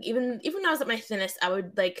life. Like even when I was at my thinnest, I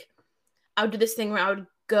would do this thing where I would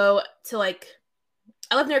go to like,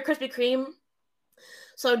 I live near Krispy Kreme,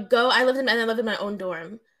 so I lived in my own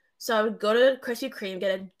dorm. So I would go to Krispy Kreme,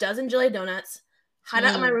 get a dozen jelly donuts, hide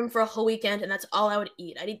out in my room for a whole weekend, and that's all I would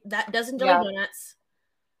eat. I'd eat that dozen jelly donuts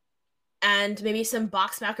and maybe some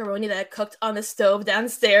box macaroni that I cooked on the stove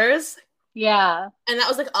downstairs. Yeah. And that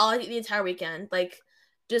was like all I'd eat the entire weekend. Like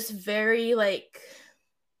just very like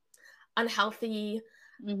unhealthy.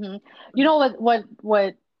 Mm-hmm. You know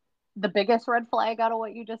what the biggest red flag out of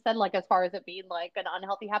what you just said, like as far as it being like an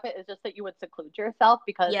unhealthy habit, is just that you would seclude yourself,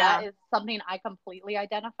 because that is something I completely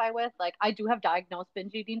identify with. Like I do have diagnosed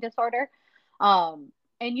binge eating disorder.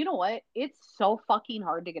 And you know what? It's so fucking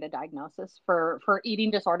hard to get a diagnosis for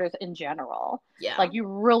eating disorders in general. Yeah. Like you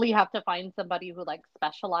really have to find somebody who like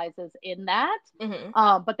specializes in that.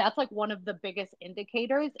 Mm-hmm. But that's like one of the biggest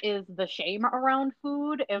indicators is the shame around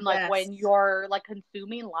food. And like when you're like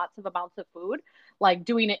consuming lots of amounts of food, like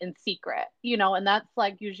doing it in secret, you know, and that's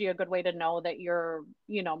like usually a good way to know that you're,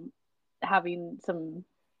 you know, having some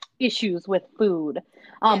issues with food,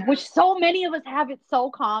 which so many of us have. It's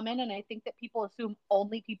so common, and I think that people assume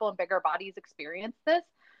only people in bigger bodies experience this,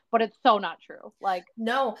 but it's so not true. Like,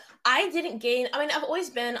 no, I didn't gain. I mean, I've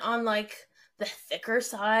always been on like the thicker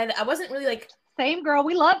side. I wasn't really like, same girl,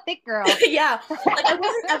 we love thick girls. Yeah, like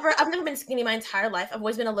I've never been skinny my entire life. I've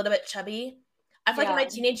always been a little bit chubby. I feel like in my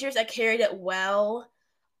teenage years I carried it well,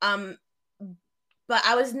 but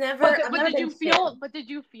I was never. But did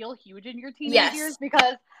you feel huge in your teenage years?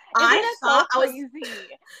 Because I thought so crazy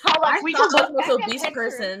how like I thought I was the most obese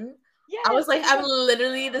person. Yes. I was like, I'm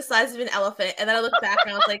literally the size of an elephant, and then I look back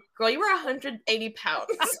and I was like, girl, you were 180 pounds.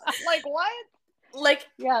 Like what? Like,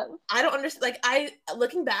 I don't understand. Like,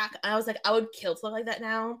 looking back, I was like, I would kill to look like that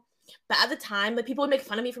now. But at the time, like, people would make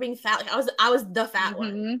fun of me for being fat. Like, I was the fat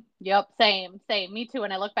one. Yep, same. Me too.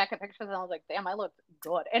 And I look back at pictures and I was like, damn, I look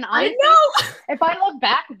good. And honestly, I know. If I look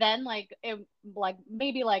back then, like,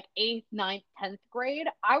 maybe like 8th, 9th, 10th grade,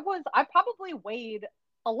 I probably weighed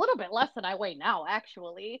a little bit less than I weigh now,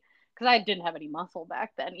 actually, because I didn't have any muscle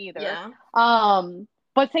back then either. Yeah.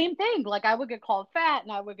 But same thing, like I would get called fat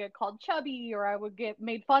and I would get called chubby, or I would get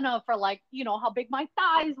made fun of for like, you know, how big my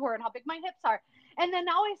thighs were and how big my hips are. And then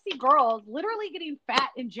now I see girls literally getting fat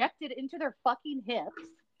injected into their fucking hips.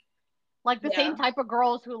 Like the same type of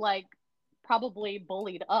girls who like probably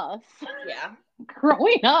bullied us. Yeah.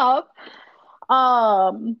 Growing up. So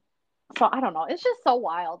I don't know. It's just so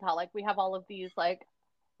wild how like we have all of these like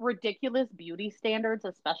ridiculous beauty standards,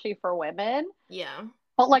 especially for women. Yeah.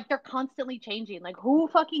 But like they're constantly changing. Like who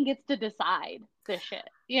fucking gets to decide this shit?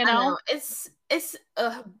 You know? I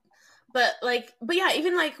know. But yeah,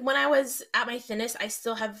 even like when I was at my thinnest,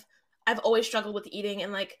 I've always struggled with eating,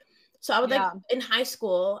 and like, so I would like in high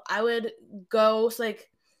school, I would go, so like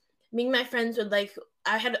me and my friends would like,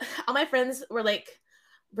 I had all my friends were like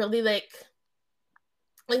really like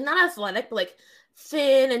not athletic, but like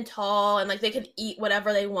thin and tall, and like they could eat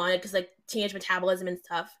whatever they wanted because like teenage metabolism and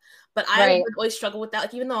stuff. But I would always struggle with that.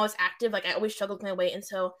 Like even though I was active, like I always struggled with my weight, and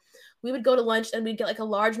so we would go to lunch and we'd get like a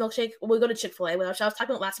large milkshake. We'd go to Chick-fil-A, which I was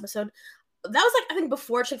talking about last episode. That was like I think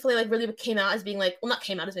before Chick-fil-A like really came out as being like, well, not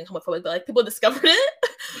came out as being homophobic, but like people discovered it.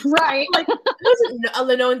 Right. Like it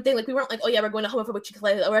wasn't a known thing. Like we weren't like, oh yeah, we're going to homophobic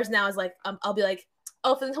Chick-fil-A. Whereas now it's like I'll be like,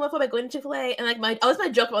 oh, feeling homophobic, going to Chick-fil-A, and like I was my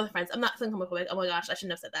joke with other friends. I'm not feeling homophobic. Oh my gosh, I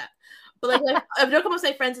shouldn't have said that. But like a joke amongst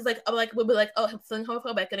my friends is like, we'll be like, oh, I'm feeling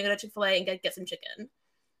homophobic, gonna go to Chick-fil-A and get some chicken.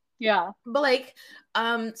 Yeah. But like,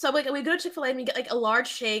 so like we go to Chick-fil-A and we get like a large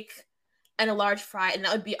shake and a large fry, and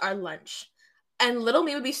that would be our lunch. And little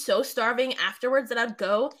me would be so starving afterwards that I'd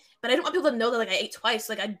go, but I didn't want people to know that like I ate twice.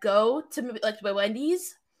 Like I'd go to like my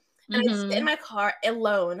Wendy's and I'd sit in my car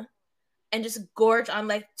alone and just gorge on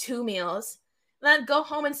like 2 meals. And then I'd go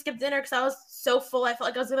home and skip dinner because I was so full I felt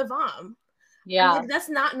like I was gonna vom. Yeah, like, that's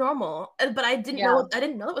not normal. But I didn't know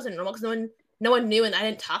it wasn't normal because no one knew, and I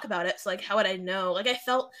didn't talk about it. So like, how would I know? Like I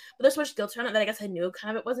felt, but there's so much guilt around it that I guess I knew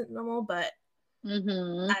kind of it wasn't normal. But I don't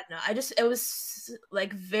know. It was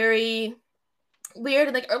like very weird.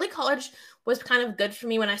 And like early college was kind of good for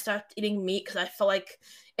me when I started eating meat because I felt like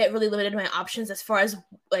it really limited my options as far as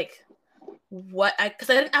like because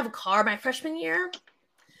I didn't have a car my freshman year.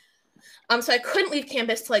 So I couldn't leave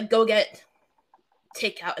campus to like go get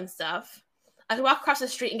takeout and stuff. I could walk across the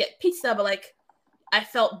street and get pizza, but like I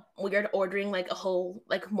felt weird ordering like a whole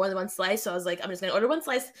like more than one slice. So I was like, I'm just gonna order one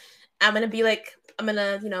slice. I'm gonna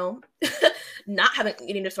not have an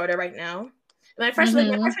eating disorder right now. My freshman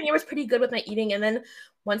year was pretty good with my eating, and then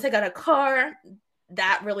once I got a car,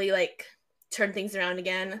 that really like turned things around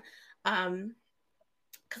again.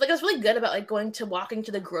 Because like I was really good about like walking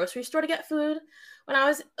to the grocery store to get food when I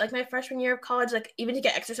was like my freshman year of college. Like even to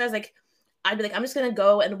get exercise, like I'd be like, I'm just gonna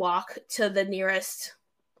go and walk to the nearest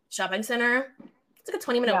shopping center. It's like a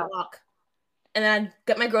 20-minute walk. And then I'd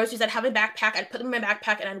get my groceries, I'd have a backpack, I'd put them in my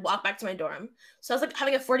backpack, and I'd walk back to my dorm. So I was like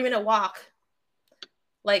having a 40-minute walk,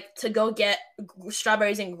 like to go get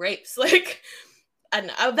strawberries and grapes. Like, I don't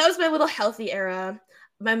know. That was my little healthy era.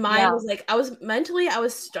 My mind was like, I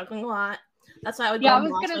was struggling a lot. That's why I would go. Yeah, I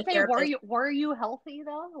was gonna say, were you healthy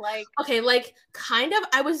though? Like, okay, like kind of.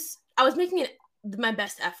 I was making my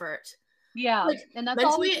best effort. Yeah, like, and that's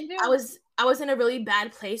mentally, all we can do. I was in a really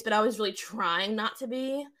bad place, but I was really trying not to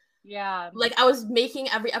be. Yeah, like I was making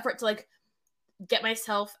every effort to like get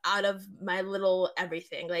myself out of my little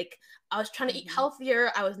everything. Like I was trying to eat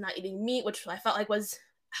healthier. I was not eating meat, which I felt like was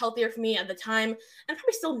healthier for me at the time, and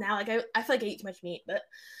probably still now. Like I feel like I eat too much meat, but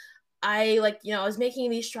I I was making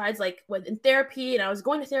these strides like in therapy, and I was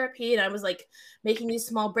going to therapy, and I was like making these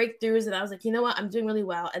small breakthroughs, and I was like, you know what, I'm doing really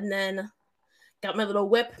well. And then got my little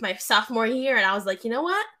whip my sophomore year, and I was like, you know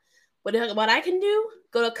what I can do?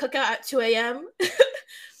 Go to cookout at 2 a.m.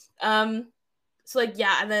 So like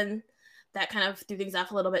and then that kind of threw things off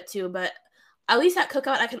a little bit too. But at least at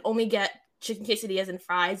cookout, I could only get chicken quesadillas and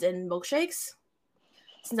fries and milkshakes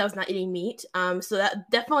since I was not eating meat. So that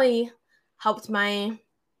definitely helped my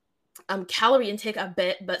calorie intake a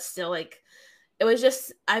bit, but still like it was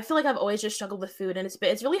just, I feel like I've always just struggled with food, and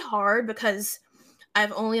it's really hard because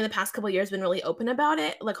I've only in the past couple of years been really open about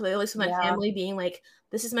it. Like at least with my family being like,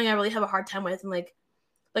 this is something I really have a hard time with. And like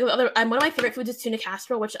one of my favorite foods is tuna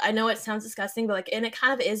casserole, which I know it sounds disgusting, but like, and it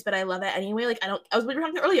kind of is, but I love it anyway. Like I was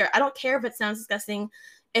talking earlier, I don't care if it sounds disgusting.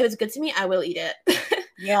 If it's good to me, I will eat it.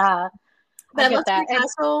 Yeah. But I love tuna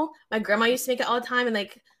casserole. My grandma used to make it all the time. And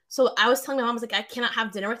like, so I was telling my mom, I was like, I cannot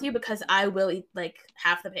have dinner with you because I will eat like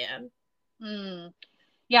half the pan.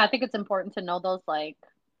 Yeah. I think it's important to know those like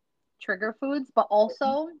trigger foods, but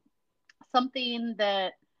also something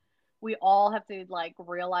that we all have to like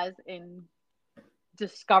realize and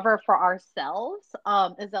discover for ourselves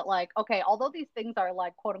is that like, okay, although these things are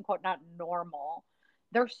like quote unquote not normal,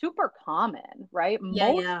 they're super common, right?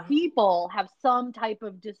 Most people have some type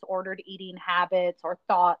of disordered eating habits or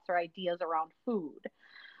thoughts or ideas around food.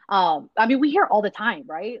 I mean, we hear all the time,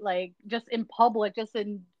 right? Like just in public, just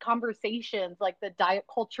in conversations, like the diet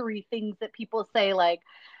culture-y things that people say, like,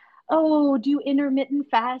 oh, do you intermittent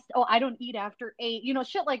fast? Oh, I don't eat after 8,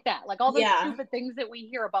 shit like that. Like all those stupid things that we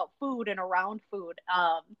hear about food and around food.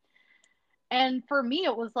 And for me,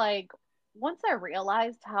 it was like, once I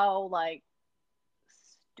realized how like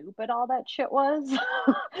stupid all that shit was.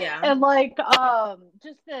 And like,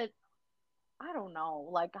 just that, I don't know,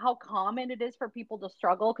 like how common it is for people to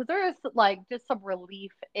struggle. Cause there is like just some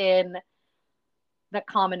relief in that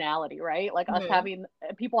commonality, right? Like us having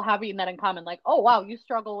people having that in common, like, oh wow, you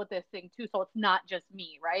struggle with this thing too, so it's not just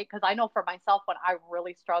me, right? Because I know for myself, when I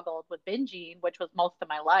really struggled with binging, which was most of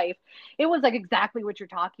my life, it was like exactly what you're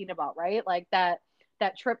talking about, right? Like that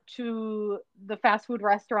trip to the fast food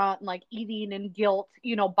restaurant and like eating in guilt,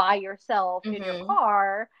 you know, by yourself in your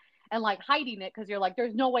car and like hiding it because you're like,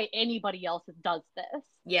 there's no way anybody else does this.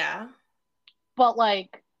 Yeah. But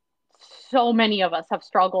like, so many of us have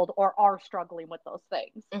struggled or are struggling with those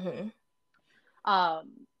things.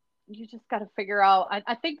 You just got to figure out,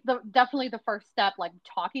 I think definitely the first step, like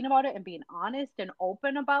talking about it and being honest and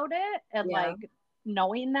open about it and like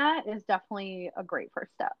knowing that is definitely a great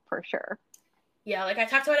first step for sure. Yeah, like I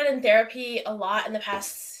talked about it in therapy a lot in the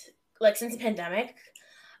past, like since the pandemic.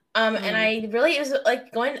 And I really, it was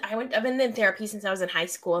like I've been in therapy since I was in high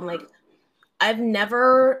school, and like I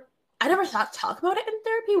never thought to talk about it in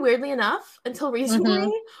therapy, weirdly enough, until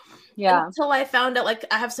recently. Yeah. Until I found out, like,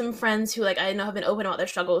 I have some friends who, like, I know have been open about their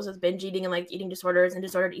struggles with binge eating and, like, eating disorders and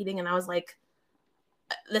disordered eating. And I was like,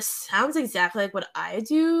 this sounds exactly like what I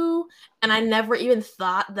do. And I never even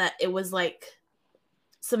thought that it was, like,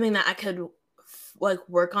 something that I could, like,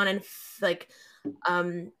 work on and, like,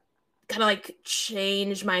 kind of, like,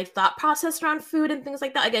 change my thought process around food and things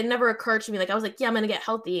like that. Like, it never occurred to me. Like, I was like, yeah, I'm going to get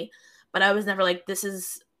healthy. But I was never like, this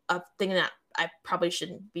is a thing that I probably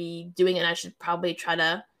shouldn't be doing, and I should probably try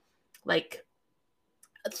to, like,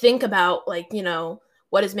 think about, like, you know,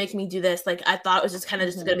 what is making me do this. Like, I thought it was just kind of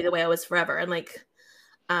just gonna be the way I was forever. And like,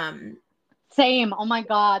 same. Oh my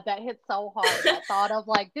God, that hit so hard. That thought of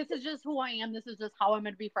like, this is just who I am. This is just how I'm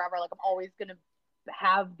gonna be forever. Like, I'm always gonna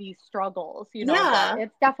have these struggles, you know. Yeah. But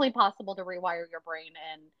it's definitely possible to rewire your brain,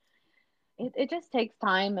 and it just takes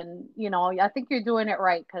time. And you know, I think you're doing it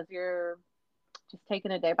right because you're just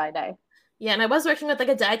taking it day by day. Yeah, and I was working with like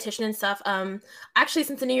a dietitian and stuff. Actually,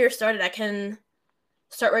 since the new year started, I can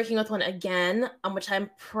start working with one again, which I'm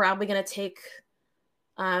probably gonna take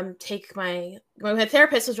my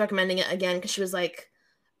therapist was recommending it again because she was like,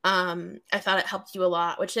 I thought it helped you a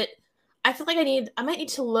lot, which I feel like I might need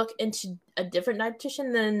to look into a different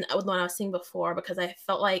dietitian than the one I was seeing before, because I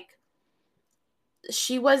felt like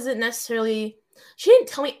she didn't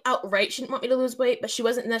tell me outright she didn't want me to lose weight, but she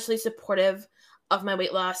wasn't necessarily supportive of my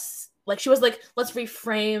weight loss. Like, she was like, let's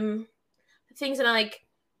reframe things. And I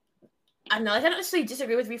don't know, like, I don't necessarily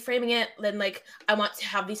disagree with reframing it. Then, like, I want to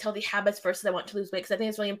have these healthy habits versus I want to lose weight, because I think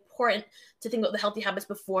it's really important to think about the healthy habits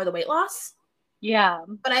before the weight loss. Yeah.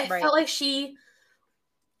 But I felt like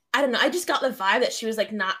I don't know, I just got the vibe that she was,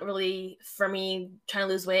 like, not really for me trying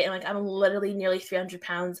to lose weight. And, like, I'm literally nearly 300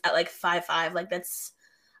 pounds at, like, 5'5". Like, that's...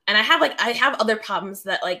 And I have other problems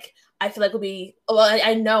that, like, I feel like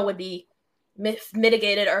I know would be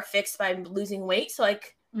mitigated or fixed by losing weight. So,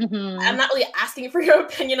 like, I'm not really asking for your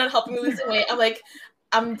opinion on helping me lose weight.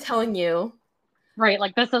 I'm telling you. Right,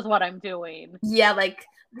 like, this is what I'm doing. Yeah, like,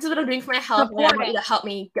 this is what I'm doing for my health. And I want you to help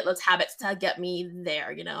me get those habits to get me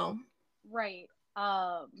there, you know? Right.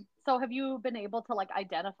 So have you been able to, like,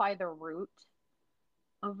 identify the root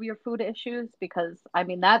of your food issues? Because, I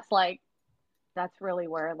mean, that's really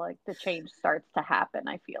where, like, the change starts to happen,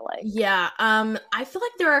 I feel like. Yeah. I feel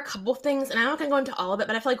like there are a couple things, and I'm not going to go into all of it,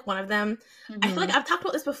 but I feel like one of them, I feel like I've talked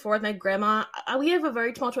about this before with my grandma. We have a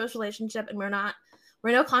very tumultuous relationship, and we're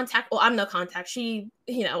no contact. Well, I'm no contact. She,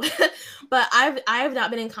 you know, but I have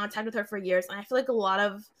not been in contact with her for years. And I feel like a lot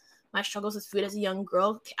of my struggles with food as a young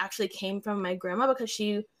girl actually came from my grandma, because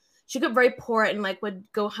she got very poor and, like, would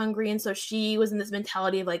go hungry. And so she was in this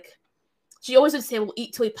mentality of, like, she always would say, we'll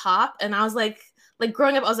eat till we pop. And I was like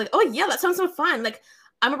growing up, I was like, oh yeah, that sounds so fun. Like,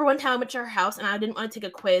 I remember one time I went to her house and I didn't want to take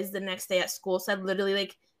a quiz the next day at school. So I literally,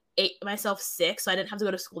 like, ate myself sick so I didn't have to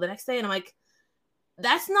go to school the next day. And I'm like,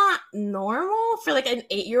 that's not normal for, like, an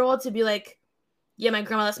 8-year-old to be like, yeah, my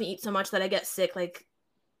grandma lets me eat so much that I get sick. Like,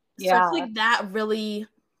 yeah. So it's like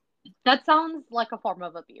that sounds like a form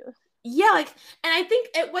of abuse. Yeah, like, and I think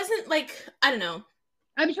it wasn't, like, I don't know.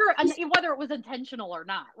 I'm sure, whether it was intentional or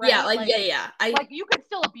not, right? Yeah, like yeah. Like, you could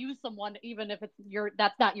still abuse someone even if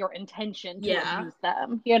that's not your intention to abuse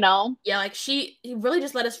them, you know? Yeah, like, he really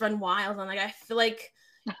just let us run wild, and, like, I feel like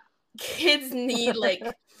kids need, like,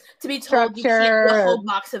 to be told you can't eat a whole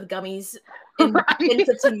box of gummies in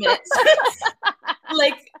 15 minutes.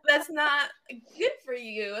 Like, that's not good for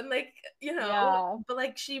you. And, like, you know, but,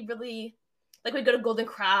 like, she really, like, we'd go to Golden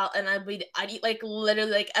Corral and I'd eat, like,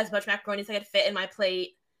 literally, like, as much macaroni as I could fit in my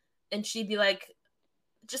plate, and she'd be like,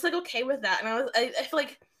 just, like, okay with that. And I feel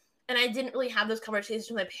like, and I didn't really have those conversations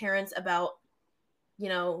with my parents about, you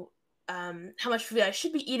know, how much food I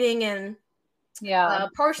should be eating, and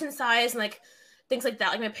portion size, and, like, things like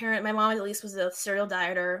that. Like, my mom at least was a cereal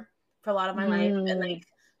dieter, for a lot of my life, and like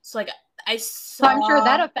so like I saw. So I'm sure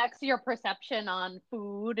that affects your perception on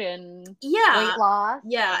food and weight loss.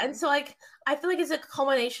 Yeah, and so like I feel like it's a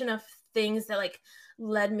culmination of things that like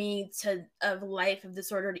led me to a life of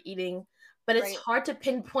disordered eating. But it's hard to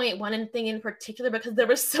pinpoint one thing in particular because there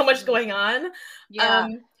was so much going on. Yeah,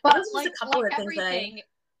 but it's just a couple of things that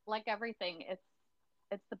like everything,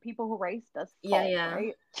 it's the people who raised us.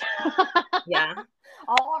 Right? Yeah.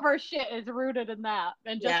 All of our shit is rooted in that,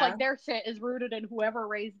 and just like their shit is rooted in whoever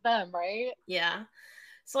raised them, right? Yeah.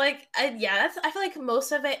 So like, I feel like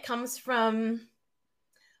most of it comes from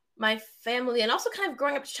my family, and also kind of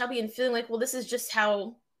growing up chubby and feeling like, well, this is just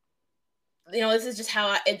how. This is just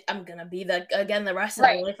how I'm gonna be the rest of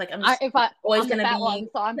my life. Like I'm always gonna be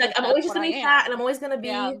I'm always just gonna be fat, and I'm always gonna be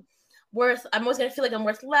I'm always gonna feel like I'm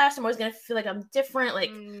worth less. I'm always gonna feel like I'm different. Like,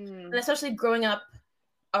 and especially growing up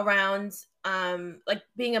around like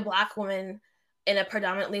being a Black woman in a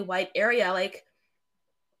predominantly white area, like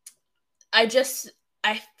I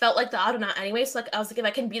felt like the odd one out anyway. So like I was like, if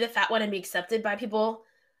I can be the fat one and be accepted by people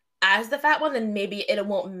as the fat one, then maybe it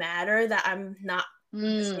won't matter that I'm not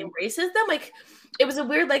the same race as them. Like it was a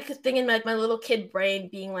weird like thing in like my little kid brain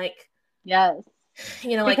being like, yes,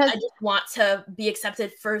 like I just want to be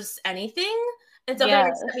accepted for anything, and so if they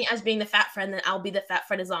accept me as being the fat friend, then I'll be the fat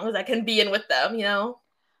friend as long as I can be in with them.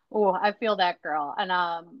 Oh, I feel that, girl. And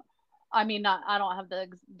I mean, I don't have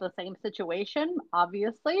the same situation,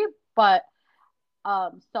 obviously, but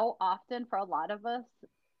so often for a lot of us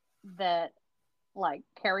that like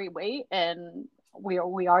carry weight and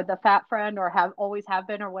we are the fat friend or always have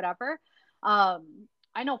been or whatever.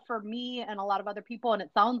 I know for me and a lot of other people, and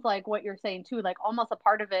it sounds like what you're saying too, like almost a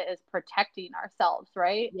part of it is protecting ourselves,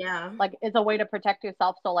 right? Yeah. Like it's a way to protect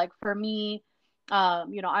yourself. So like for me,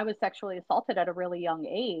 I was sexually assaulted at a really young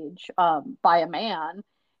age by a man,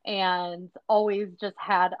 and always just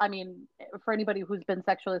had, I mean, for anybody who's been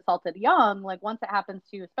sexually assaulted young, like once it happens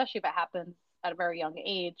to you, especially if it happens at a very young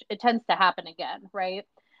age, it tends to happen again, right?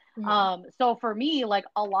 Mm-hmm. So for me, like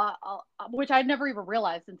a lot, which I never even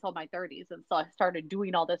realized until my 30s. And so I started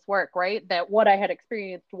doing all this work, right? That what I had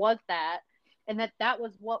experienced was that, and that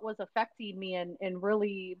was what was affecting me and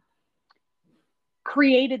really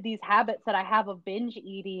created these habits that I have of binge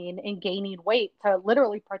eating and gaining weight to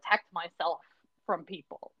literally protect myself from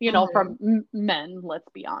people, from men, let's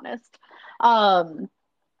be honest. And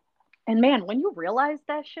man, when you realize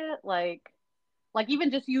that shit, like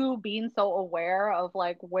even just you being so aware of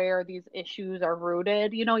like where these issues are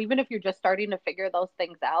rooted, even if you're just starting to figure those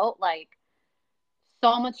things out, like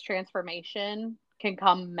so much transformation can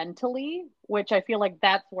come mentally, which I feel like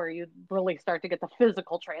that's where you really start to get the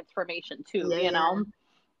physical transformation too,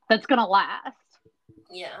 that's going to last.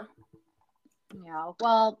 Yeah. Yeah.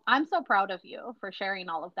 Well, I'm so proud of you for sharing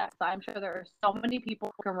all of that. So I'm sure there are so many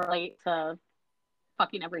people who can relate to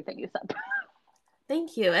fucking everything you said.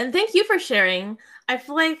 Thank you. And thank you for sharing. I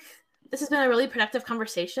feel like this has been a really productive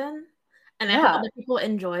conversation, and I hope other people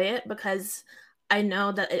enjoy it because I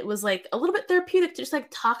know that it was like a little bit therapeutic to just like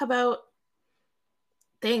talk about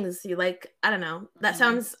things you like. I don't know. That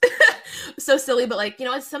sounds so silly, but like,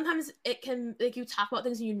 it's sometimes it can like you talk about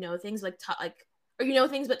things and things like or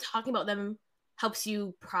things, but talking about them helps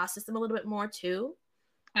you process them a little bit more too.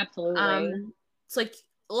 Absolutely. So like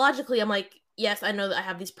logically, I'm like, yes, I know that I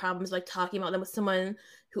have these problems. Like talking about them with someone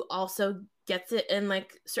who also gets it in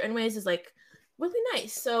like certain ways is like really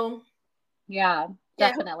nice. So yeah,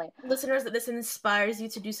 definitely. Listeners, that this inspires you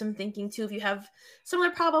to do some thinking too. If you have similar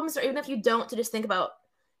problems, or even if you don't, to just think about,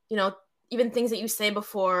 even things that you say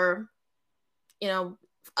before,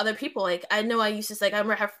 other people. Like I know I used to like I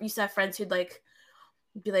remember I used to have friends who'd like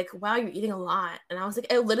be like, "Wow, you're eating a lot," and I was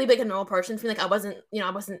like, I literally be like a normal person, feeling like I wasn't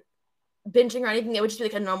binging or anything. It would just be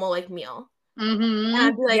like a normal like meal. Mm-hmm. And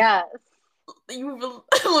I'd be like, yes. You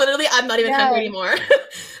literally, I'm not even hungry anymore.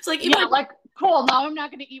 So like, even like cool. Now I'm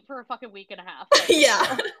not going to eat for a fucking week and a half.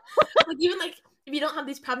 Yeah. Like even like if you don't have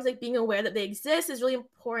these problems, like being aware that they exist is really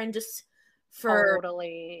important. Just for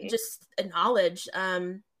just acknowledge.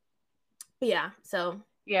 But yeah. So.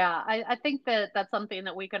 Yeah, I think that's something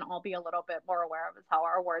that we can all be a little bit more aware of is how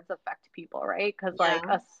our words affect people, right? Because like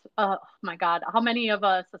us, oh my God, how many of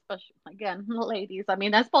us, especially again, ladies, I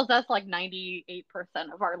mean, I suppose that's like 98%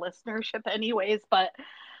 of our listenership anyways, but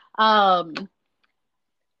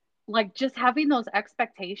like just having those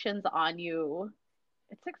expectations on you,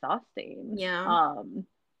 it's exhausting. Yeah.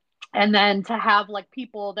 And then to have like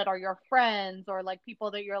people that are your friends or like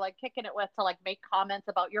people that you're like kicking it with to like make comments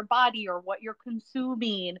about your body or what you're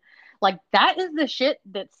consuming, like that is the shit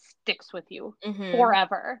that sticks with you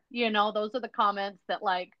forever. Those are the comments that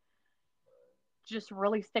like just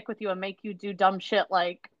really stick with you and make you do dumb shit.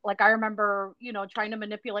 Like I remember, you know, trying to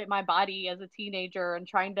manipulate my body as a teenager and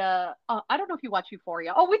trying to, I don't know if you watch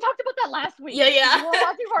Euphoria. Oh, we talked about that last week. Yeah. We were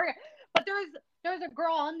watching Euphoria. But there's a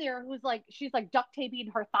girl on there who's like, she's like duct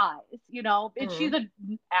taping her thighs, you know, and she's an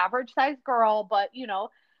average sized girl, but you know,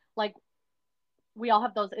 like we all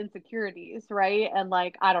have those insecurities, right? And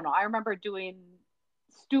like, I don't know, I remember doing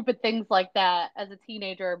stupid things like that as a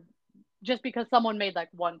teenager just because someone made like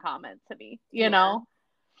one comment to me, you know?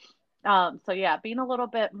 So yeah, being a little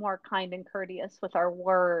bit more kind and courteous with our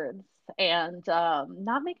words and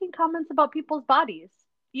not making comments about people's bodies.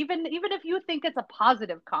 Even if you think it's a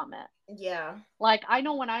positive comment. Yeah. Like I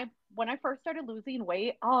know when I first started losing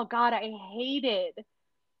weight, oh God, I hated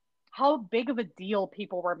how big of a deal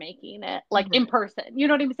people were making it, like in person. You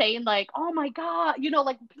know what I'm saying? Like, oh my God, you know,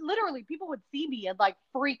 like literally people would see me and like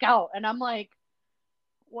freak out. And I'm like,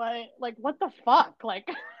 what the fuck? Like,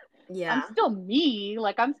 yeah, I'm still me.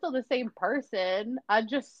 Like, I'm still the same person. I'm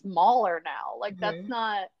just smaller now. Like, that's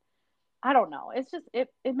not, I don't know. It's just, it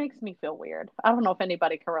makes me feel weird. I don't know if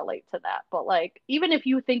anybody can relate to that, but like, even if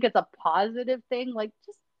you think it's a positive thing, like,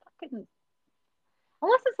 just fucking,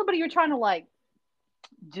 unless it's somebody you're trying to like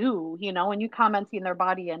do, you know, and you commenting their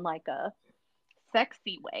body in like a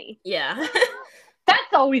sexy way. Yeah.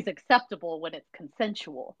 That's always acceptable when it's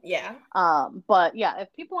consensual. Yeah. But yeah,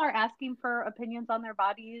 if people are asking for opinions on their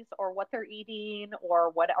bodies or what they're eating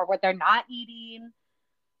or what they're not eating,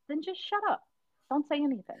 then just shut up. Don't say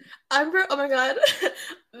anything. Oh my God.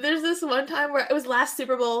 There's this one time where it was last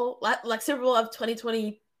Super Bowl, like Super Bowl of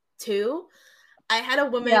 2022. I had a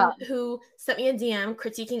woman who sent me a DM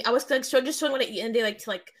critiquing. I was like just showing what I eat in a day, like to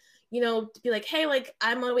like, you know, to be like, hey, like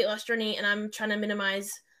I'm on a weight loss journey and I'm trying to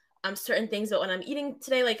minimize certain things, but when I'm eating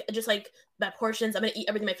today, like just like my portions, I'm gonna eat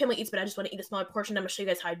everything my family eats, but I just want to eat a smaller portion. I'm gonna show you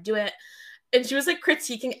guys how I do it. And she was like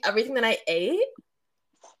critiquing everything that I ate.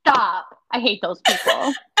 Stop! I hate those people.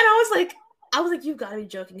 And I was like, you've got to be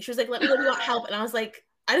joking. She was like, let me know if you want help. And I was like,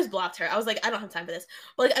 I just blocked her. I was like, I don't have time for this.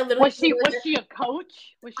 But like, I literally was she a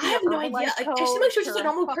coach? I have no idea. Like, she seemed like she was just a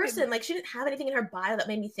normal person. Like, she didn't have anything in her bio that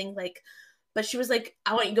made me think like. But she was like,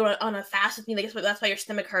 I want you to go on a fast with me. Like, that's why your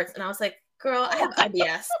stomach hurts. And I was like, girl, I have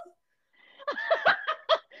IBS.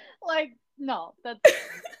 Like, no, that's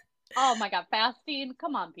oh my God, fasting.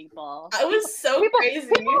 Come on, people. I was crazy.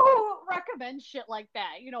 People recommend shit like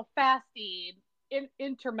that, you know, fasting,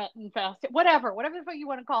 intermittent fasting, whatever the fuck you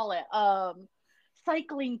want to call it.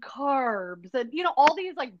 Cycling carbs and you know, all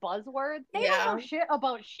these like buzzwords. They don't know shit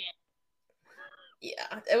about shit.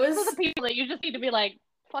 Yeah, it was the people that you just need to be like,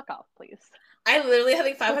 fuck off, please. I literally had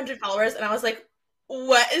like 500 followers and I was like,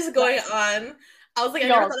 what is going on? I was like, I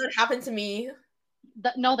never thought that would happen to me.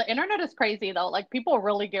 The internet is crazy though. Like people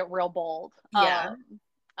really get real bold. Yeah.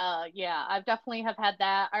 Yeah, I've definitely have had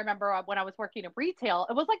that. I remember when I was working in retail,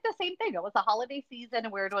 it was like the same thing. It was the holiday season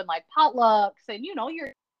and we were doing like potlucks and you know,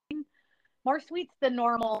 you're eating more sweets than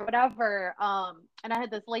normal, whatever. And I had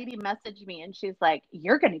this lady message me and she's like,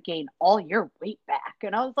 you're going to gain all your weight back.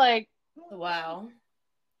 And I was like, wow,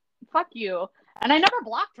 fuck you. And I never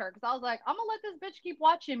blocked her because I was like, I'm going to let this bitch keep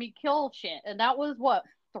watching me kill shit. And that was what?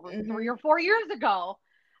 3 or 4 years ago.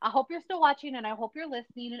 I hope you're still watching and I hope you're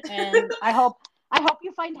listening and I hope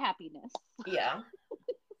you find happiness. Yeah.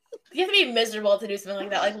 You have to be miserable to do something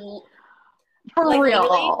like that. Like for like, real.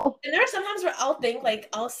 Literally. And there are sometimes where I'll think like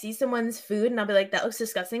I'll see someone's food and I'll be like, that looks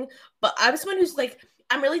disgusting. But I'm someone who's like,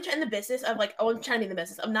 I'm really trying the business of like, I'm trying to be in the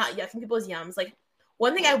business. I'm not yucking people's yums. Like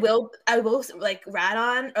one thing I will like rat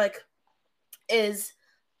on or like is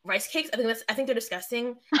rice cakes. I think they're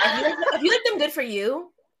disgusting. If you like them, good for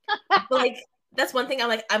you. But like that's one thing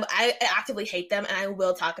I actively hate them and I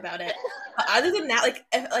will talk about it. But other than that,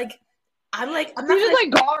 I'm not just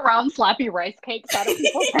like go around slapping rice cakes out of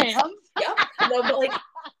people's hands. Yeah, no, but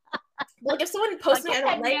like if someone posts something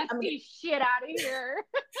I don't like, I'm like, shit out of here.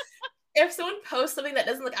 If someone posts something that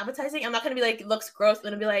doesn't look appetizing, I'm not gonna be like, it looks gross. I'm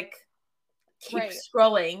gonna be like, keep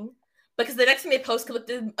scrolling because the next thing they post could look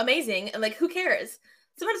amazing and like who cares?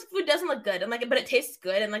 Sometimes food doesn't look good and like, but it tastes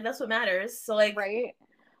good and like that's what matters. So like, right.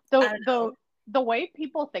 The way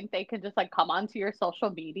people think they can just like come onto your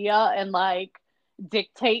social media and like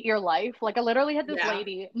dictate your life. Like I literally had this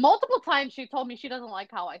lady multiple times. She told me she doesn't like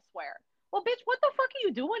how I swear. Well, bitch, what the fuck are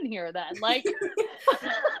you doing here then? Like,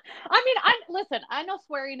 I mean, listen, I know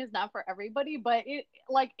swearing is not for everybody, but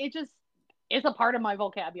it just is a part of my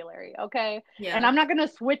vocabulary. Okay. Yeah. And I'm not going to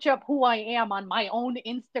switch up who I am on my own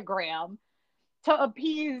Instagram to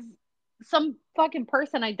appease some fucking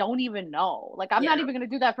person I don't even know. Like, I'm not even going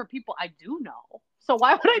to do that for people I do know. So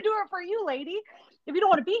why would I do it for you, lady? If you don't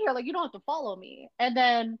want to be here, like, you don't have to follow me. And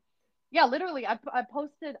then Yeah, literally, I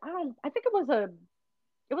posted. I think it was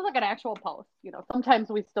like an actual post. You know, sometimes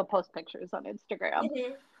we still post pictures on Instagram.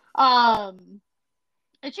 Mm-hmm.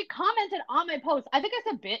 And she commented on my post. I think I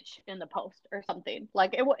said bitch in the post or something.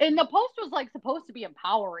 Like and the post was like supposed to be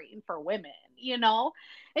empowering for women, you know?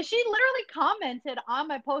 And she literally commented on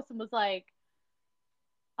my post and was like,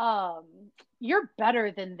 you're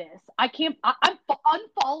better than this. I'm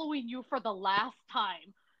unfollowing you for the last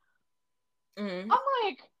time. Mm-hmm. I'm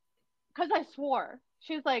like, because I swore.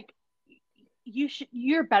 She was like,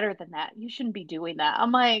 you're better than that. You shouldn't be doing that.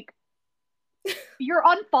 I'm like, you're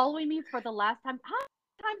unfollowing me for the last time. How many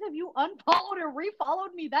times have you unfollowed or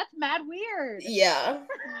refollowed me? That's mad weird. Yeah.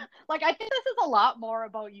 Like, I think this is a lot more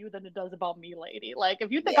about you than it does about me, lady. Like,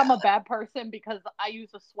 if you think I'm a bad person because I use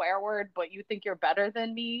a swear word, but you think you're better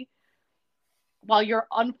than me while you're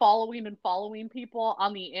unfollowing and following people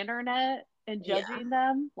on the internet and judging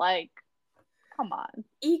them, like, come on.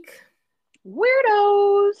 Eek.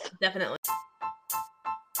 Weirdos. Definitely.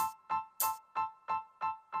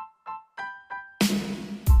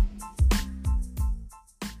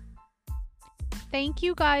 Thank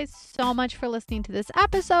you guys so much for listening to this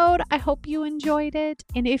episode. I hope you enjoyed it.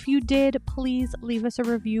 And if you did, please leave us a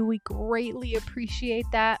review. We greatly appreciate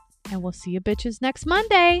that. And we'll see you bitches next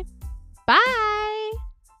Monday. Bye.